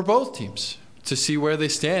for both teams to see where they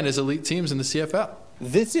stand as elite teams in the CFL.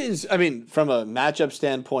 This is, from a matchup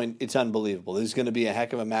standpoint, it's unbelievable. This is going to be a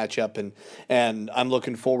heck of a matchup, and I'm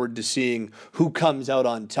looking forward to seeing who comes out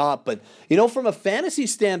on top. But, from a fantasy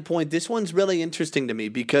standpoint, this one's really interesting to me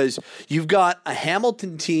because you've got a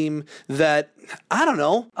Hamilton team that, I don't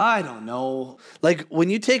know. Like, when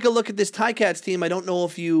you take a look at this Ticats team, I don't know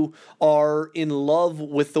if you are in love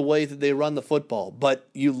with the way that they run the football, but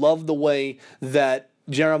you love the way that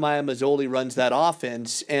Jeremiah Masoli runs that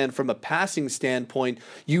offense, and from a passing standpoint,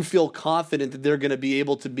 you feel confident that they're going to be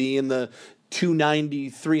able to be in the 290,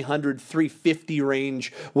 300, 350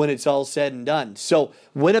 range when it's all said and done. So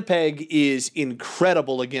Winnipeg is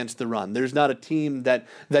incredible against the run. There's not a team that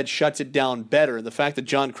shuts it down better. The fact that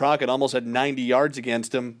John Crockett almost had 90 yards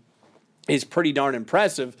against him is pretty darn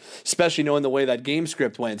impressive, especially knowing the way that game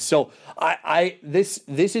script went. So this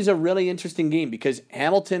is a really interesting game because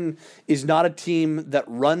Hamilton is not a team that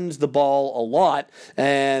runs the ball a lot,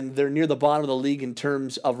 and they're near the bottom of the league in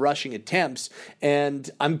terms of rushing attempts. And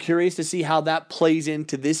I'm curious to see how that plays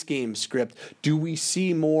into this game script. Do we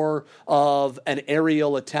see more of an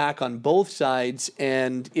aerial attack on both sides?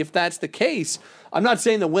 And if that's the case, I'm not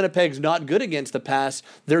saying that Winnipeg's not good against the pass.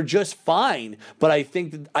 They're just fine. But I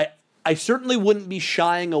think that I certainly wouldn't be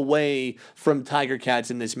shying away from Tiger Cats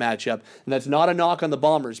in this matchup. And that's not a knock on the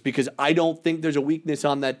Bombers because I don't think there's a weakness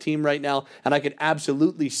on that team right now. And I could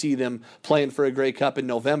absolutely see them playing for a Grey Cup in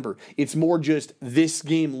November. It's more just this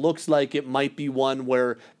game looks like it might be one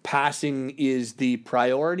where passing is the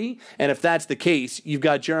priority. And if that's the case, you've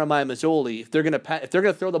got Jeremiah Masoli. If they're going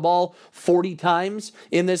to throw the ball 40 times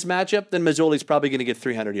in this matchup, then Mazzoli's probably going to get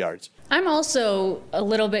 300 yards. I'm also a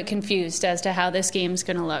little bit confused as to how this game's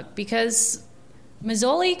going to look because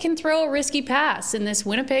Mazzoli can throw a risky pass, and this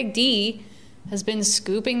Winnipeg D has been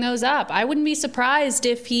scooping those up. I wouldn't be surprised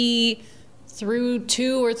if he threw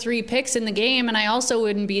 2 or 3 picks in the game, and I also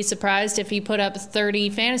wouldn't be surprised if he put up 30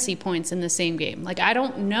 fantasy points in the same game. Like, I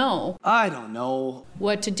don't know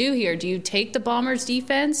what to do here. Do you take the Bombers'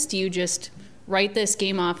 defense? Do you just write this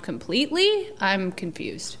game off completely? I'm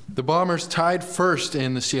confused. The Bombers tied first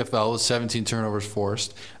in the CFL with 17 turnovers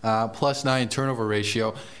forced, plus 9 turnover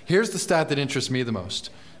ratio. Here's the stat that interests me the most.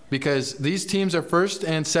 Because these teams are first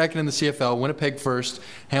and second in the CFL, Winnipeg first,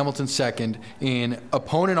 Hamilton second in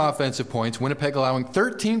opponent offensive points, Winnipeg allowing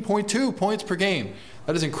 13.2 points per game.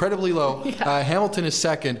 That is incredibly low. Yeah. Hamilton is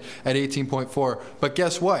second at 18.4. But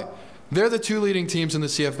guess what? They're the 2 leading teams in the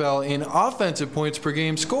CFL in offensive points per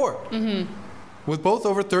game score, with both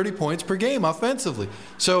over 30 points per game offensively.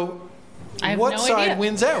 So what side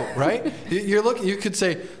wins out, right? You could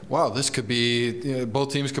say, wow, this could be,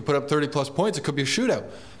 both teams could put up 30-plus points. It could be a shootout.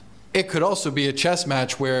 It could also be a chess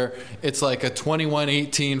match where it's like a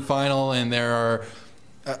 21-18 final and there are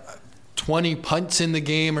 20 punts in the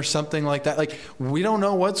game or something like that. Like, we don't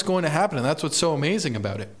know what's going to happen, and that's what's so amazing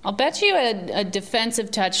about it. I'll bet you a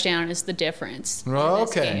defensive touchdown is the difference. Okay. In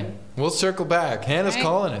this game. We'll circle back. Hannah's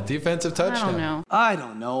calling it. Defensive touchdown. I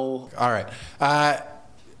don't know. All right.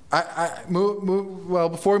 Well,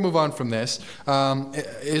 before we move on from this,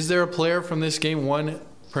 is there a player from this game, one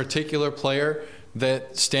particular player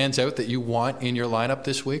that stands out that you want in your lineup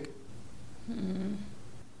this week?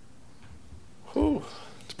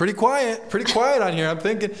 It's pretty quiet on here. I'm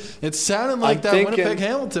thinking it's sounding like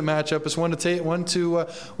Winnipeg-Hamilton matchup is one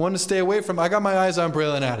to stay away from. I got my eyes on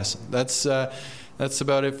Braylon Addison. That's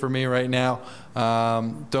about it for me right now.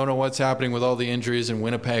 Don't know what's happening with all the injuries in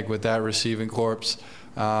Winnipeg with that receiving corps.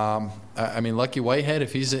 I mean, Lucky Whitehead,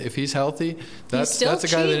 if he's healthy, that's a guy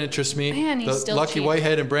cheap. that interests me. Man, he's still Lucky cheap.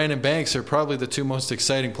 Whitehead and Brandon Banks are probably the two most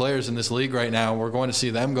exciting players in this league right now. We're going to see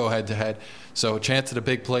them go head to head. So chance at a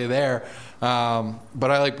big play there.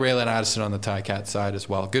 But I like Braylon Addison on the Ticat side as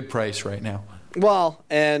well. Good price right now. Well,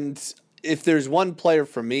 and if there's one player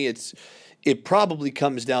for me, it probably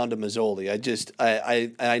comes down to Mazzoli.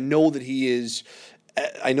 I know that he is.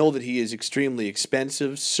 I know that he is extremely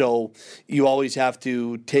expensive, so you always have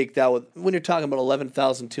to take that when you're talking about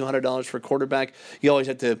 $11,200 for a quarterback. You always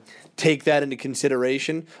have to take that into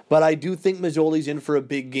consideration. But I do think Mazzoli's in for a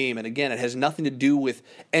big game, and again, it has nothing to do with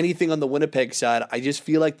anything on the Winnipeg side. I just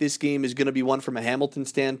feel like this game is going to be one from a Hamilton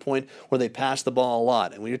standpoint where they pass the ball a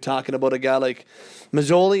lot. And when you're talking about a guy like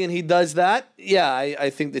Mazzoli and he does that, yeah, I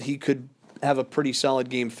think that he could have a pretty solid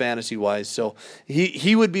game fantasy-wise. So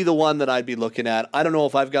he would be the one that I'd be looking at. I don't know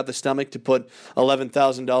if I've got the stomach to put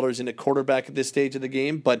 $11,000 in a quarterback at this stage of the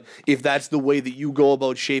game, but if that's the way that you go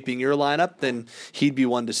about shaping your lineup, then he'd be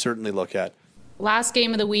one to certainly look at. Last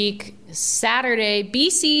game of the week, Saturday,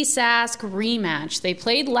 BC Sask rematch. They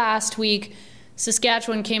played last week.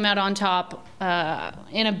 Saskatchewan came out on top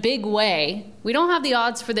in a big way. We don't have the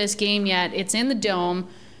odds for this game yet. It's in the Dome.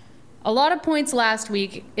 A lot of points last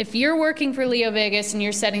week. If you're working for Leo Vegas and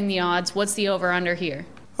you're setting the odds, what's the over-under here?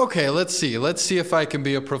 Okay, let's see. Let's see if I can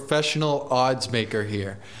be a professional odds maker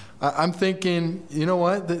here. I'm thinking, you know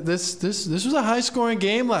what? This was a high-scoring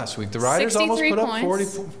game last week. The Riders almost put up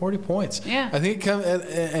 40 points. Yeah. I think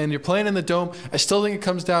and you're playing in the Dome. I still think it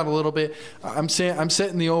comes down a little bit. I'm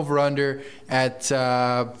setting the over/under at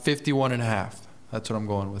 51.5. That's what I'm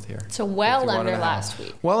going with here. So well under last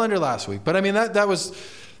week. Well under last week. But I mean that was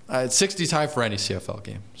 60's high for any CFL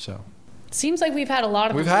game. So seems like we've had a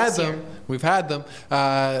lot of them. We've had them.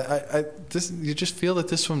 You just feel that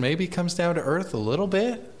this one maybe comes down to earth a little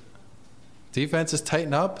bit. Defenses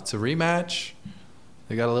tighten up. It's a rematch.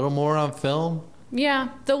 They got a little more on film. Yeah,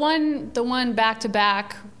 the one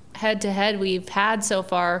back-to-back, head-to-head we've had so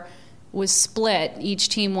far was split. Each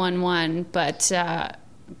team won one, but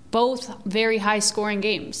both very high-scoring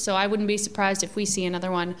games. So I wouldn't be surprised if we see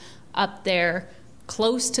another one up there,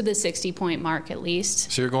 close to the 60-point mark at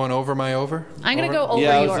least. So you're going over my over? I'm going to go over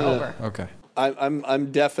your over. Okay.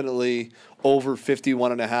 I'm definitely over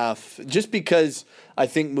 51.5, just because I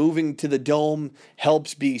think moving to the Dome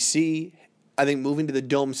helps BC. I think moving to the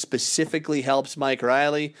Dome specifically helps Mike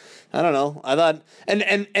Riley. I don't know. I thought,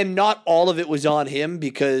 and not all of it was on him,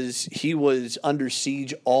 because he was under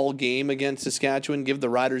siege all game against Saskatchewan. Give the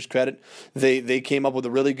Riders credit. They came up with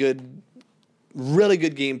a really good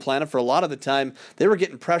game plan. And for a lot of the time, they were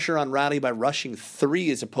getting pressure on Riley by rushing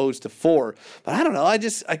 3 as opposed to 4. But I don't know. I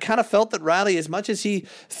kind of felt that Riley, as much as he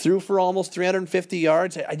threw for almost 350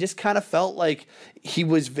 yards, I just kind of felt like he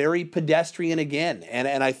was very pedestrian again.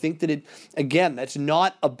 And I think that that's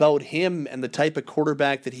not about him and the type of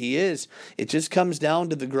quarterback that he is. It just comes down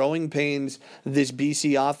to the growing pains this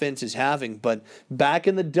BC offense is having. But back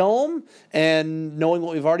in the Dome, and knowing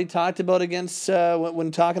what we've already talked about against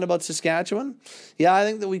when talking about Saskatchewan, yeah, I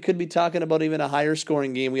think that we could be talking about even a higher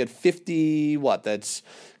scoring game. We had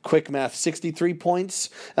 63 points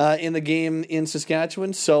in the game in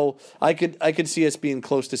Saskatchewan. So I could see us being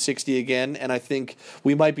close to 60 again, and I think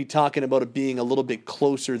we might be talking about it being a little bit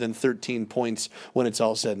closer than 13 points when it's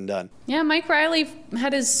all said and done. Yeah, Mike Riley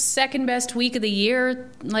had his second best week of the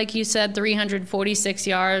year. Like you said, 346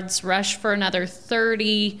 yards, rushed for another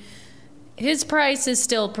 30. His price is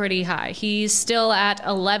still pretty high. He's still at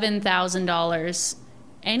 $11,000.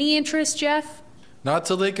 Any interest, Jeff? Not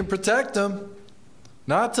till they can protect him.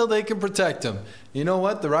 Not till they can protect him. You know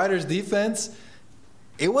what? The Riders' defense,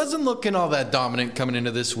 it wasn't looking all that dominant coming into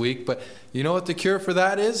this week, but you know what the cure for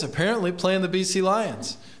that is? Apparently playing the BC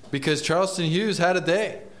Lions, because Charleston Hughes had a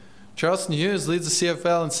day. Charleston Hughes leads the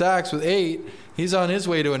CFL in sacks with 8. He's on his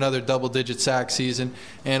way to another double-digit sack season,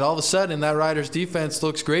 and all of a sudden that Riders' defense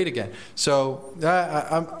looks great again. So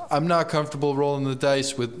I'm not comfortable rolling the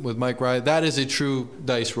dice with Mike Riley. That is a true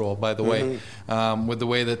dice roll, by the way, with the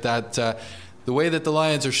way the way that the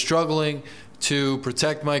Lions are struggling to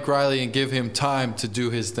protect Mike Riley and give him time to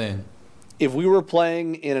do his thing. If we were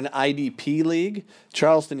playing in an IDP league,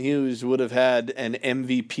 Charleston Hughes would have had an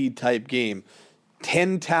MVP-type game.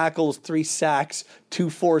 10 tackles, 3 sacks,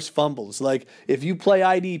 2 forced fumbles. Like, if you play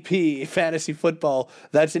IDP fantasy football,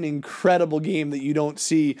 that's an incredible game that you don't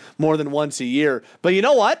see more than once a year. But you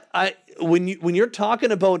know what? When you're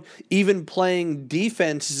talking about even playing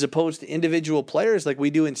defense as opposed to individual players like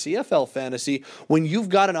we do in CFL fantasy, when you've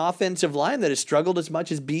got an offensive line that has struggled as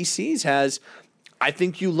much as BC's has, I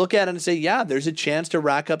think you look at it and say, yeah, there's a chance to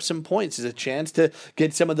rack up some points. There's a chance to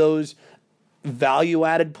get some of those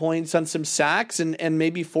value-added points on some sacks and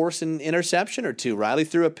maybe force an interception or two. Riley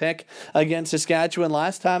threw a pick against Saskatchewan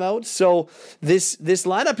last time out. So this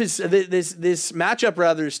lineup is this matchup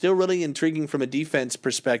rather is still really intriguing from a defense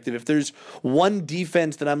perspective. If there's one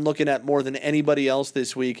defense that I'm looking at more than anybody else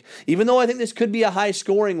this week, even though I think this could be a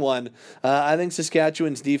high-scoring one, I think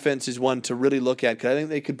Saskatchewan's defense is one to really look at because I think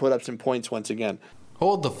they could put up some points once again.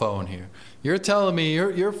 Hold the phone here. You're telling me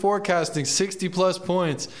you're forecasting 60-plus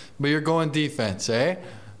points, but you're going defense, eh?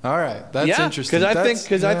 All right, that's interesting.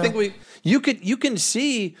 Because I think you can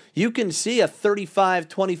see a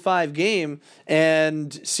 35-25 game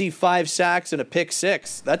and see 5 sacks and a pick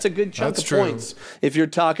 6. That's a good chunk of points if you're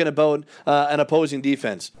talking about an opposing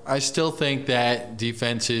defense. I still think that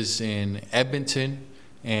defenses in Edmonton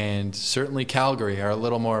and certainly Calgary are a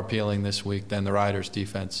little more appealing this week than the Riders'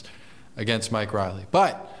 defense against Mike Riley.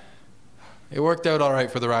 But it worked out all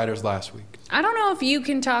right for the Riders last week. I don't know if you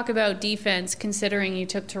can talk about defense considering you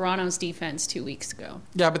took Toronto's defense 2 weeks ago.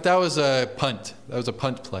 Yeah, but that was a punt. That was a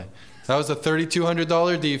punt play. That was a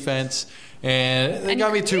 $3,200 defense, and they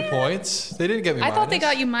got me 2 points. They didn't get me minus. I thought they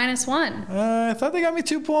got you -1. I thought they got me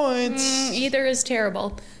 2 points. Either is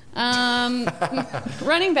terrible.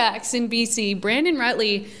 Running backs in BC, Brandon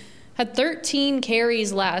Rutley had 13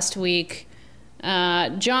 carries last week.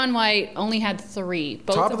 John White only had 3.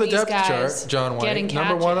 Both Top of the these depth guys chart, John White. getting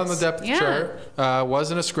Number 1 on the catches. depth chart.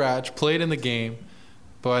 Wasn't a scratch. Played in the game,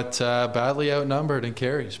 but badly outnumbered in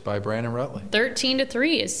carries by Brandon Rutley.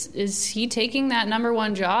 13-3. Is he taking that number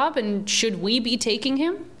 1 job, and should we be taking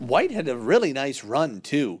him? White had a really nice run,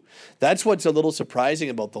 too. That's what's a little surprising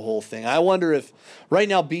about the whole thing. I wonder if right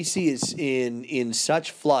now BC is in such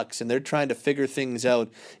flux and they're trying to figure things out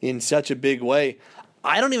in such a big way.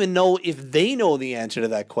 I don't even know if they know the answer to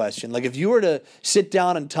that question. Like, if you were to sit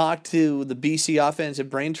down and talk to the BC Offensive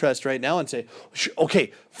Brain Trust right now and say,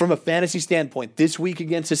 okay, from a fantasy standpoint, this week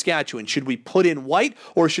against Saskatchewan, should we put in White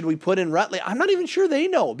or should we put in Rutley? I'm not even sure they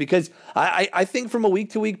know, because I think from a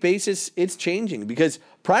week-to-week basis, it's changing. Because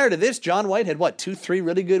prior to this, John White had, 2-3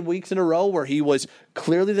 really good weeks in a row where he was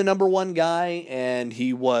clearly the number 1 guy, and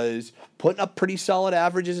he was putting up pretty solid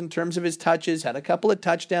averages in terms of his touches, had a couple of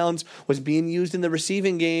touchdowns, was being used in the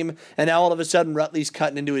receiving game, and now all of a sudden Rutley's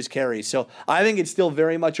cutting into his carries. So I think it's still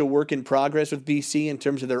very much a work in progress with BC in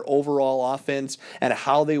terms of their overall offense and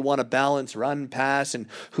how they want to balance run, pass, and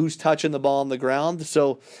who's touching the ball on the ground.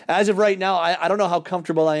 So as of right now, I don't know how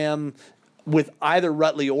comfortable I am with either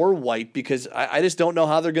Rutley or White, because I just don't know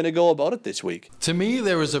how they're going to go about it this week. To me,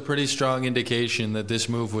 there was a pretty strong indication that this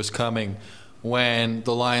move was coming when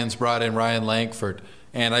the Lions brought in Ryan Langford.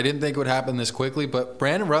 And I didn't think it would happen this quickly, but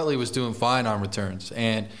Brandon Rutley was doing fine on returns,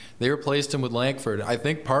 and they replaced him with Langford. I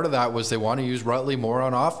think part of that was they want to use Rutley more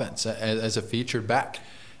on offense as a featured back.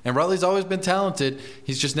 And Rutley's always been talented.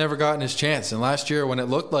 He's just never gotten his chance. And last year, when it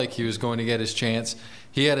looked like he was going to get his chance,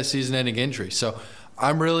 he had a season-ending injury. So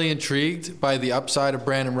I'm really intrigued by the upside of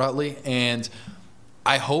Brandon Rutley, and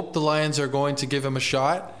I hope the Lions are going to give him a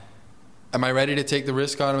shot. Am I ready to take the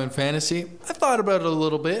risk on him in fantasy? I thought about it a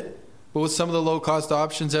little bit. But with some of the low-cost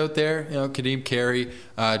options out there, Kadeem Carey,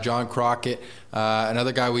 John Crockett,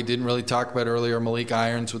 another guy we didn't really talk about earlier, Malik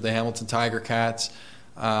Irons with the Hamilton Tiger Cats.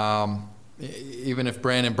 Even if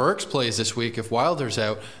Brandon Burks plays this week, if Wilder's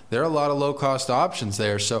out, there are a lot of low-cost options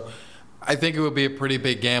there. So I think it would be a pretty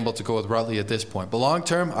big gamble to go with Rutley at this point. But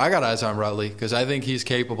long-term, I got eyes on Rutley because I think he's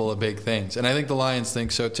capable of big things. And I think the Lions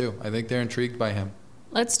think so too. I think they're intrigued by him.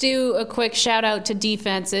 Let's do a quick shout-out to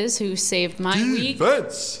defenses who saved my week.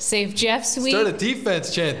 Defense! Saved Jeff's week. Start a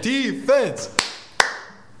defense chant. Defense!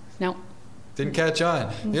 No. Didn't catch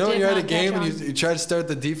on. You know when you're at a game and you try to start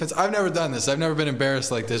the defense. I've never done this. I've never been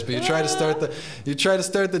embarrassed like this. But you try to start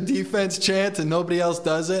the defense chant and nobody else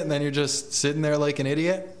does it, and then you're just sitting there like an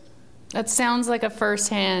idiot. That sounds like a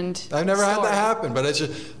first-hand I've never story. had that happen, but it's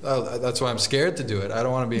just that's why I'm scared to do it. I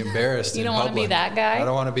don't want to be embarrassed. You in don't want to public. be that guy. I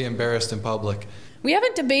don't want to be embarrassed in public. We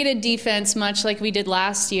haven't debated defense much like we did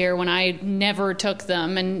last year when I never took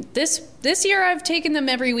them. And this year I've taken them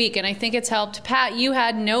every week, and I think it's helped. Pat, you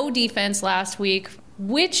had no defense last week.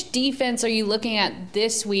 Which defense are you looking at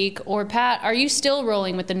this week? Or, Pat, are you still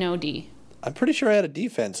rolling with the no D? I'm pretty sure I had a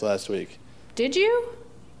defense last week. Did you?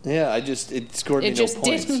 Yeah, it scored me no points. It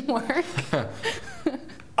just didn't work.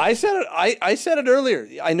 I said it earlier.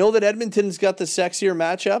 I know that Edmonton's got the sexier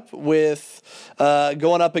matchup with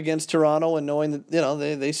going up against Toronto and knowing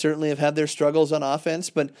that they certainly have had their struggles on offense.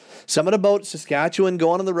 But something about Saskatchewan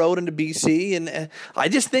going on the road into BC, and I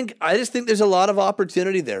just think there's a lot of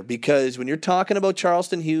opportunity there, because when you're talking about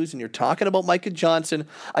Charleston Hughes and you're talking about Micah Johnson,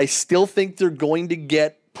 I still think they're going to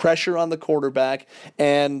get pressure on the quarterback.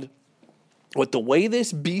 And with the way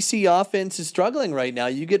this BC offense is struggling right now,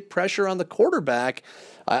 you get pressure on the quarterback,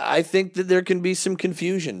 I think that there can be some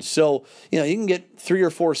confusion. So, you can get 3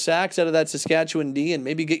 or 4 sacks out of that Saskatchewan D and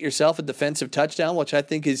maybe get yourself a defensive touchdown, which I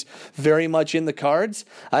think is very much in the cards.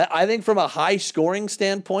 I think from a high scoring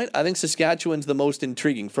standpoint, I think Saskatchewan's the most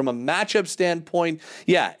intriguing. From a matchup standpoint,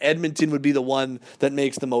 Edmonton would be the one that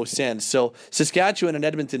makes the most sense. So Saskatchewan and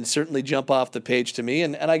Edmonton certainly jump off the page to me.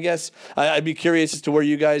 And I guess I'd be curious as to where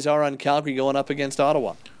you guys are on Calgary going up against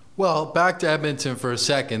Ottawa. Well, back to Edmonton for a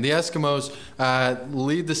second. The Eskimos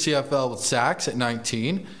lead the CFL with sacks at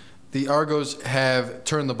 19. The Argos have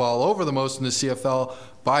turned the ball over the most in the CFL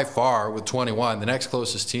by far with 21. The next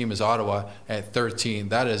closest team is Ottawa at 13.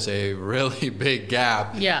 That is a really big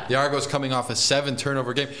gap. Yeah. The Argos coming off a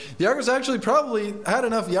 7-turnover game. The Argos actually probably had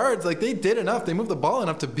enough yards. Like, they did enough. They moved the ball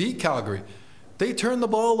enough to beat Calgary. They turned the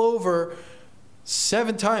ball over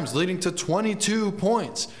 7 times, leading to 22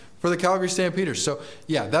 points for the Calgary Stampeders. So,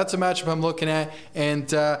 that's a matchup I'm looking at. And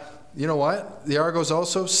you know what? The Argos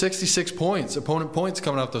also 66 points, opponent points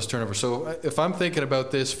coming off those turnovers. So if I'm thinking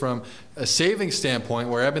about this from a saving standpoint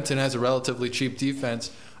where Edmonton has a relatively cheap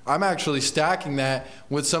defense, I'm actually stacking that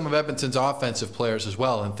with some of Edmonton's offensive players as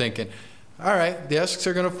well and thinking, all right, the Esks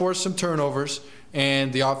are going to force some turnovers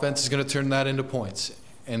and the offense is going to turn that into points.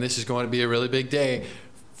 And this is going to be a really big day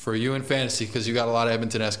for you in fantasy because you got a lot of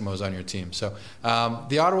Edmonton Eskimos on your team. So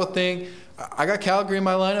the Ottawa thing, I got Calgary in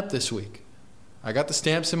my lineup this week. I got the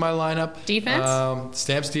Stamps in my lineup. Defense?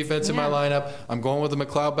 Stamps defense in my lineup. I'm going with the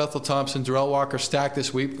McLeod, Bethel Thompson, Darrell Walker stack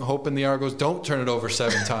this week, hoping the Argos don't turn it over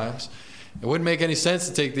 7 times. It wouldn't make any sense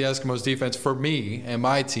to take the Eskimos defense for me and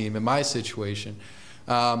my team and my situation.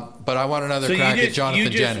 But I want another crack at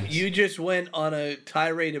Jonathan Jennings. You just went on a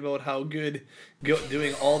tirade about how good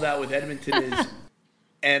doing all that with Edmonton is,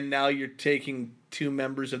 and now you're taking 2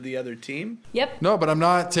 members of the other team? Yep. No, but I'm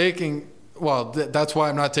not taking... Well, that's why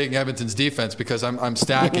I'm not taking Edmonton's defense because I'm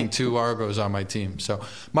stacking 2 Argos on my team. So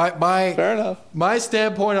my fair enough. My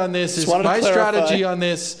standpoint on this is strategy on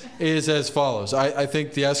this is as follows. I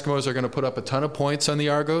think the Eskimos are going to put up a ton of points on the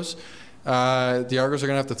Argos. The Argos are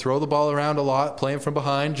going to have to throw the ball around a lot, playing from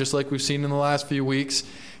behind, just like we've seen in the last few weeks.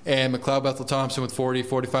 And McLeod Bethel Thompson with 40,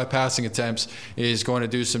 45 passing attempts is going to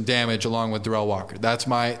do some damage along with Darrell Walker. That's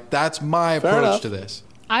my approach to this.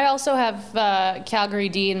 I also have Calgary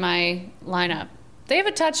D in my lineup. They have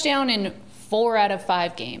a touchdown in 4 out of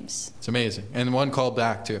 5 games. It's amazing. And 1 called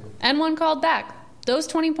back, too. And 1 called back. Those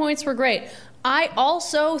 20 points were great. I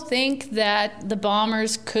also think that the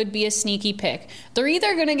Bombers could be a sneaky pick. They're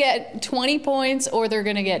either going to get 20 points or they're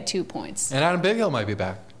going to get 2 points. And Adam Bighill might be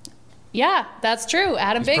back. Yeah, that's true. He's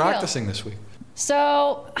Bighill. Practicing this week.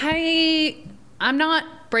 So I'm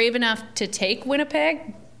not brave enough to take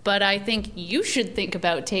Winnipeg, but I think you should think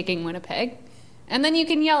about taking Winnipeg. And then you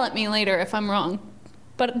can yell at me later if I'm wrong.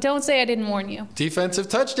 But don't say I didn't warn you. Defensive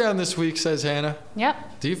touchdown this week, says Hannah.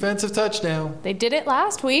 Yep. Defensive touchdown. They did it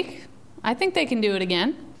last week. I think they can do it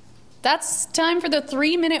again. That's time for the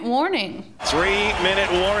 3-minute warning.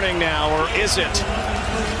 3-minute warning now, or is it?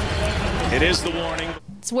 It is the warning.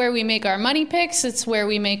 It's where we make our money picks. It's where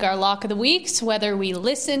we make our lock of the weeks, whether we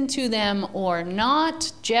listen to them or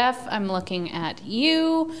not. Jeff, I'm looking at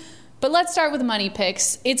you. But let's start with money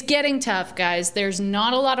picks. It's getting tough, guys. There's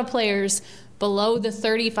not a lot of players below the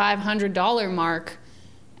 $3,500 mark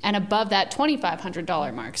and above that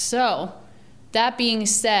 $2,500 mark. So, that being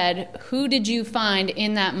said, who did you find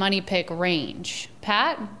in that money pick range?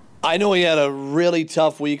 Pat? I know he had a really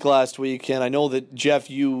tough week last week, and I know that,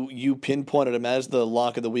 Jeff, you pinpointed him as the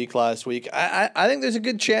lock of the week last week. I think there's a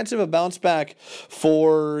good chance of a bounce back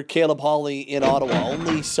for Caleb Hawley in Ottawa.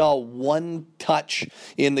 Only saw 1 touch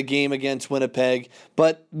in the game against Winnipeg,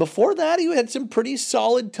 but before that, he had some pretty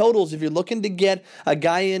solid totals. If you're looking to get a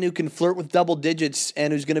guy in who can flirt with double digits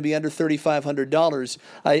and who's going to be under $3,500,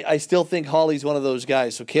 I still think Hawley's one of those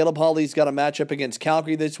guys. So Caleb Hawley's got a matchup against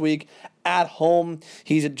Calgary this week. At home,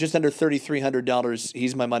 he's at just under $3,300.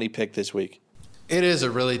 He's my money pick this week. It is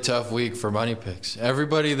a really tough week for money picks.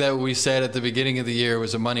 Everybody that we said at the beginning of the year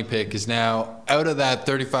was a money pick is now out of that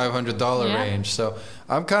 $3,500 range. So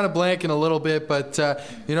I'm kind of blanking a little bit, but,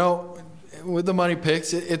 with the money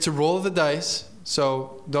picks, it's a roll of the dice.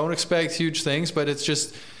 So don't expect huge things, but it's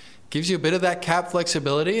just gives you a bit of that cap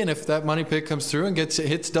flexibility. And if that money pick comes through and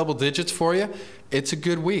hits double digits for you, it's a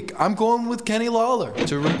good week. I'm going with Kenny Lawler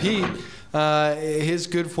to repeat his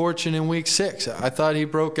good fortune in week 6. I thought he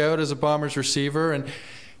broke out as a Bombers receiver, and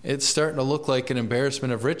it's starting to look like an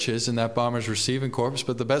embarrassment of riches in that Bombers receiving corps.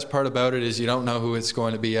 But the best part about it is you don't know who it's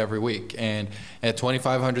going to be every week. And at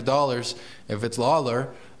 $2,500, if it's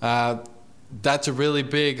Lawler, that's a really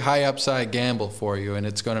big high upside gamble for you, and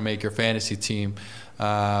it's going to make your fantasy team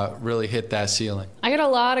really hit that ceiling. I got a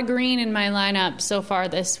lot of green in my lineup so far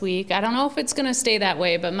this week. I don't know if it's going to stay that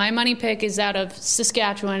way, but my money pick is out of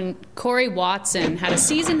Saskatchewan. Corey Watson had a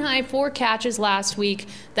season-high 4 catches last week.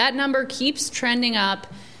 That number keeps trending up,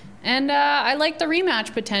 and I like the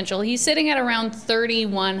rematch potential. He's sitting at around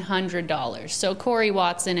 $3,100. So Corey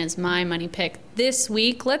Watson is my money pick this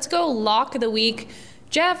week. Let's go lock of the week.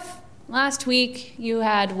 Jeff, last week you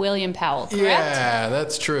had William Powell, correct? Yeah,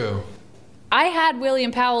 that's true. I had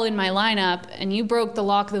William Powell in my lineup, and you broke the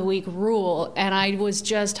lock of the week rule, and I was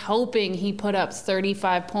just hoping he put up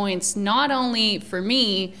 35 points, not only for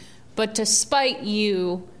me, but to spite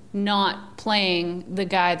you not playing the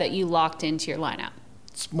guy that you locked into your lineup.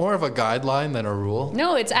 It's more of a guideline than a rule.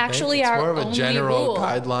 No, it's actually it's our more of a only general rule.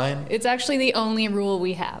 guideline. It's actually the only rule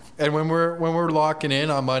we have. And when we're locking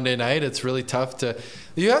in on Monday night, it's really tough to.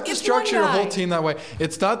 You have to structure your whole team that way.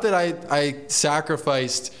 It's not that I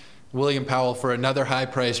sacrificed William Powell for another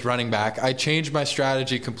high-priced running back. I changed my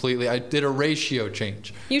strategy completely. I did a ratio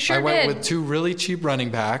change. You sure did. I went with 2 really cheap running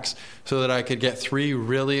backs so that I could get 3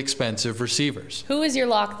 really expensive receivers. Who is your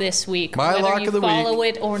lock this week? My whether lock you of the follow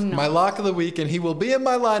week. it or not. My lock of the week, and he will be in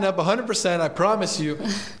my lineup 100%, I promise you.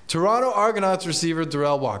 Toronto Argonauts receiver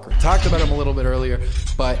Darrell Walker. Talked about him a little bit earlier,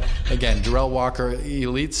 but again, Darrell Walker,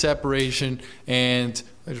 elite separation, and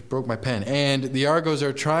I just broke my pen. And the Argos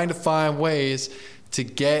are trying to find ways to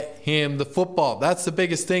get him the football. That's the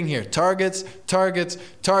biggest thing here. Targets, targets,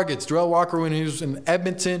 targets. Darrell Walker, when he was in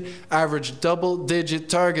Edmonton, averaged double-digit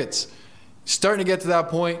targets. Starting to get to that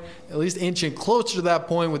point, at least inching closer to that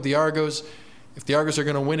point with the Argos. If the Argos are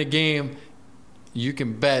going to win a game, you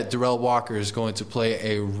can bet Darrell Walker is going to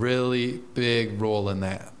play a really big role in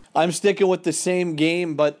that. I'm sticking with the same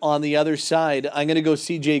game, but on the other side, I'm going to go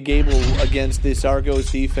CJ Gable against this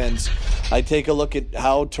Argos defense. I take a look at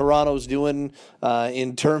how Toronto's doing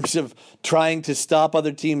in terms of trying to stop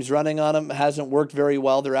other teams running on them. It hasn't worked very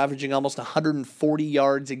well. They're averaging almost 140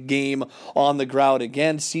 yards a game on the ground.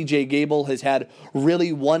 Again, CJ Gable has had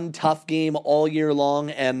really one tough game all year long,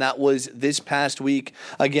 and that was this past week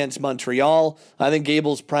against Montreal. I think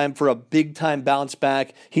Gable's primed for a big-time bounce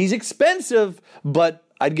back. He's expensive, but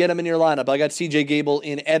I'd get him in your lineup. I got CJ Gable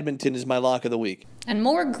in Edmonton as my lock of the week. And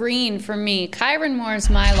more green for me. Kyron Moore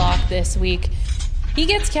is my lock this week. He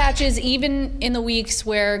gets catches even in the weeks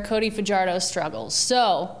where Cody Fajardo struggles.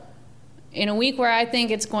 So, in a week where I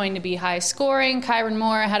think it's going to be high scoring, Kyron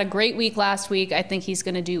Moore had a great week last week. I think he's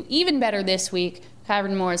going to do even better this week.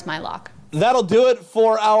 Kyron Moore is my lock. That'll do it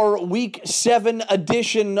for our Week 7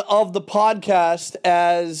 edition of the podcast,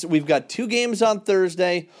 as we've got 2 games on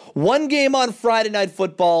Thursday, 1 game on Friday Night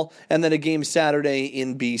Football, and then a game Saturday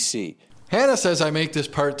in BC. Hannah says I make this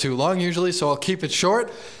part too long usually, so I'll keep it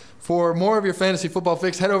short. For more of your fantasy football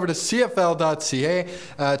fix, head over to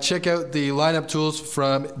CFL.ca. Check out the lineup tools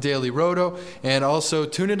from Daily Roto, and also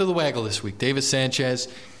tune into the Waggle this week. Davis Sanchez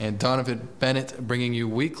and Donovan Bennett bringing you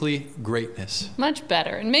weekly greatness. Much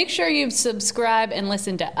better. And make sure you subscribe and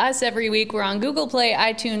listen to us every week. We're on Google Play,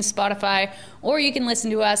 iTunes, Spotify, or you can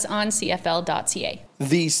listen to us on CFL.ca.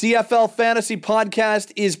 The CFL Fantasy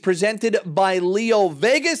Podcast is presented by Leo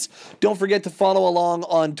Vegas. Don't forget to follow along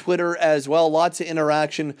on Twitter as well. Lots of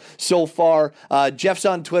interaction so far. Jeff's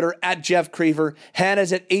on Twitter at Jeff Creever.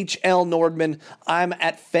 Hannah's at HL Nordman. I'm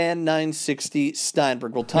at Fan960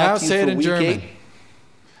 Steinberg. We'll talk now to you say for it in week German.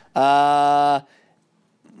 8.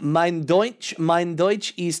 Mein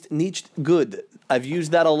Deutsch ist nicht gut. I've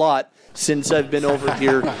used that a lot since I've been over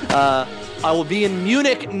here. I will be in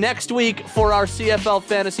Munich next week for our CFL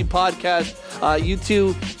Fantasy Podcast. You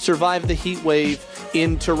two survive the heat wave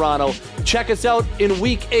in Toronto. Check us out in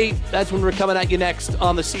Week 8. That's when we're coming at you next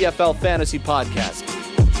on the CFL Fantasy Podcast.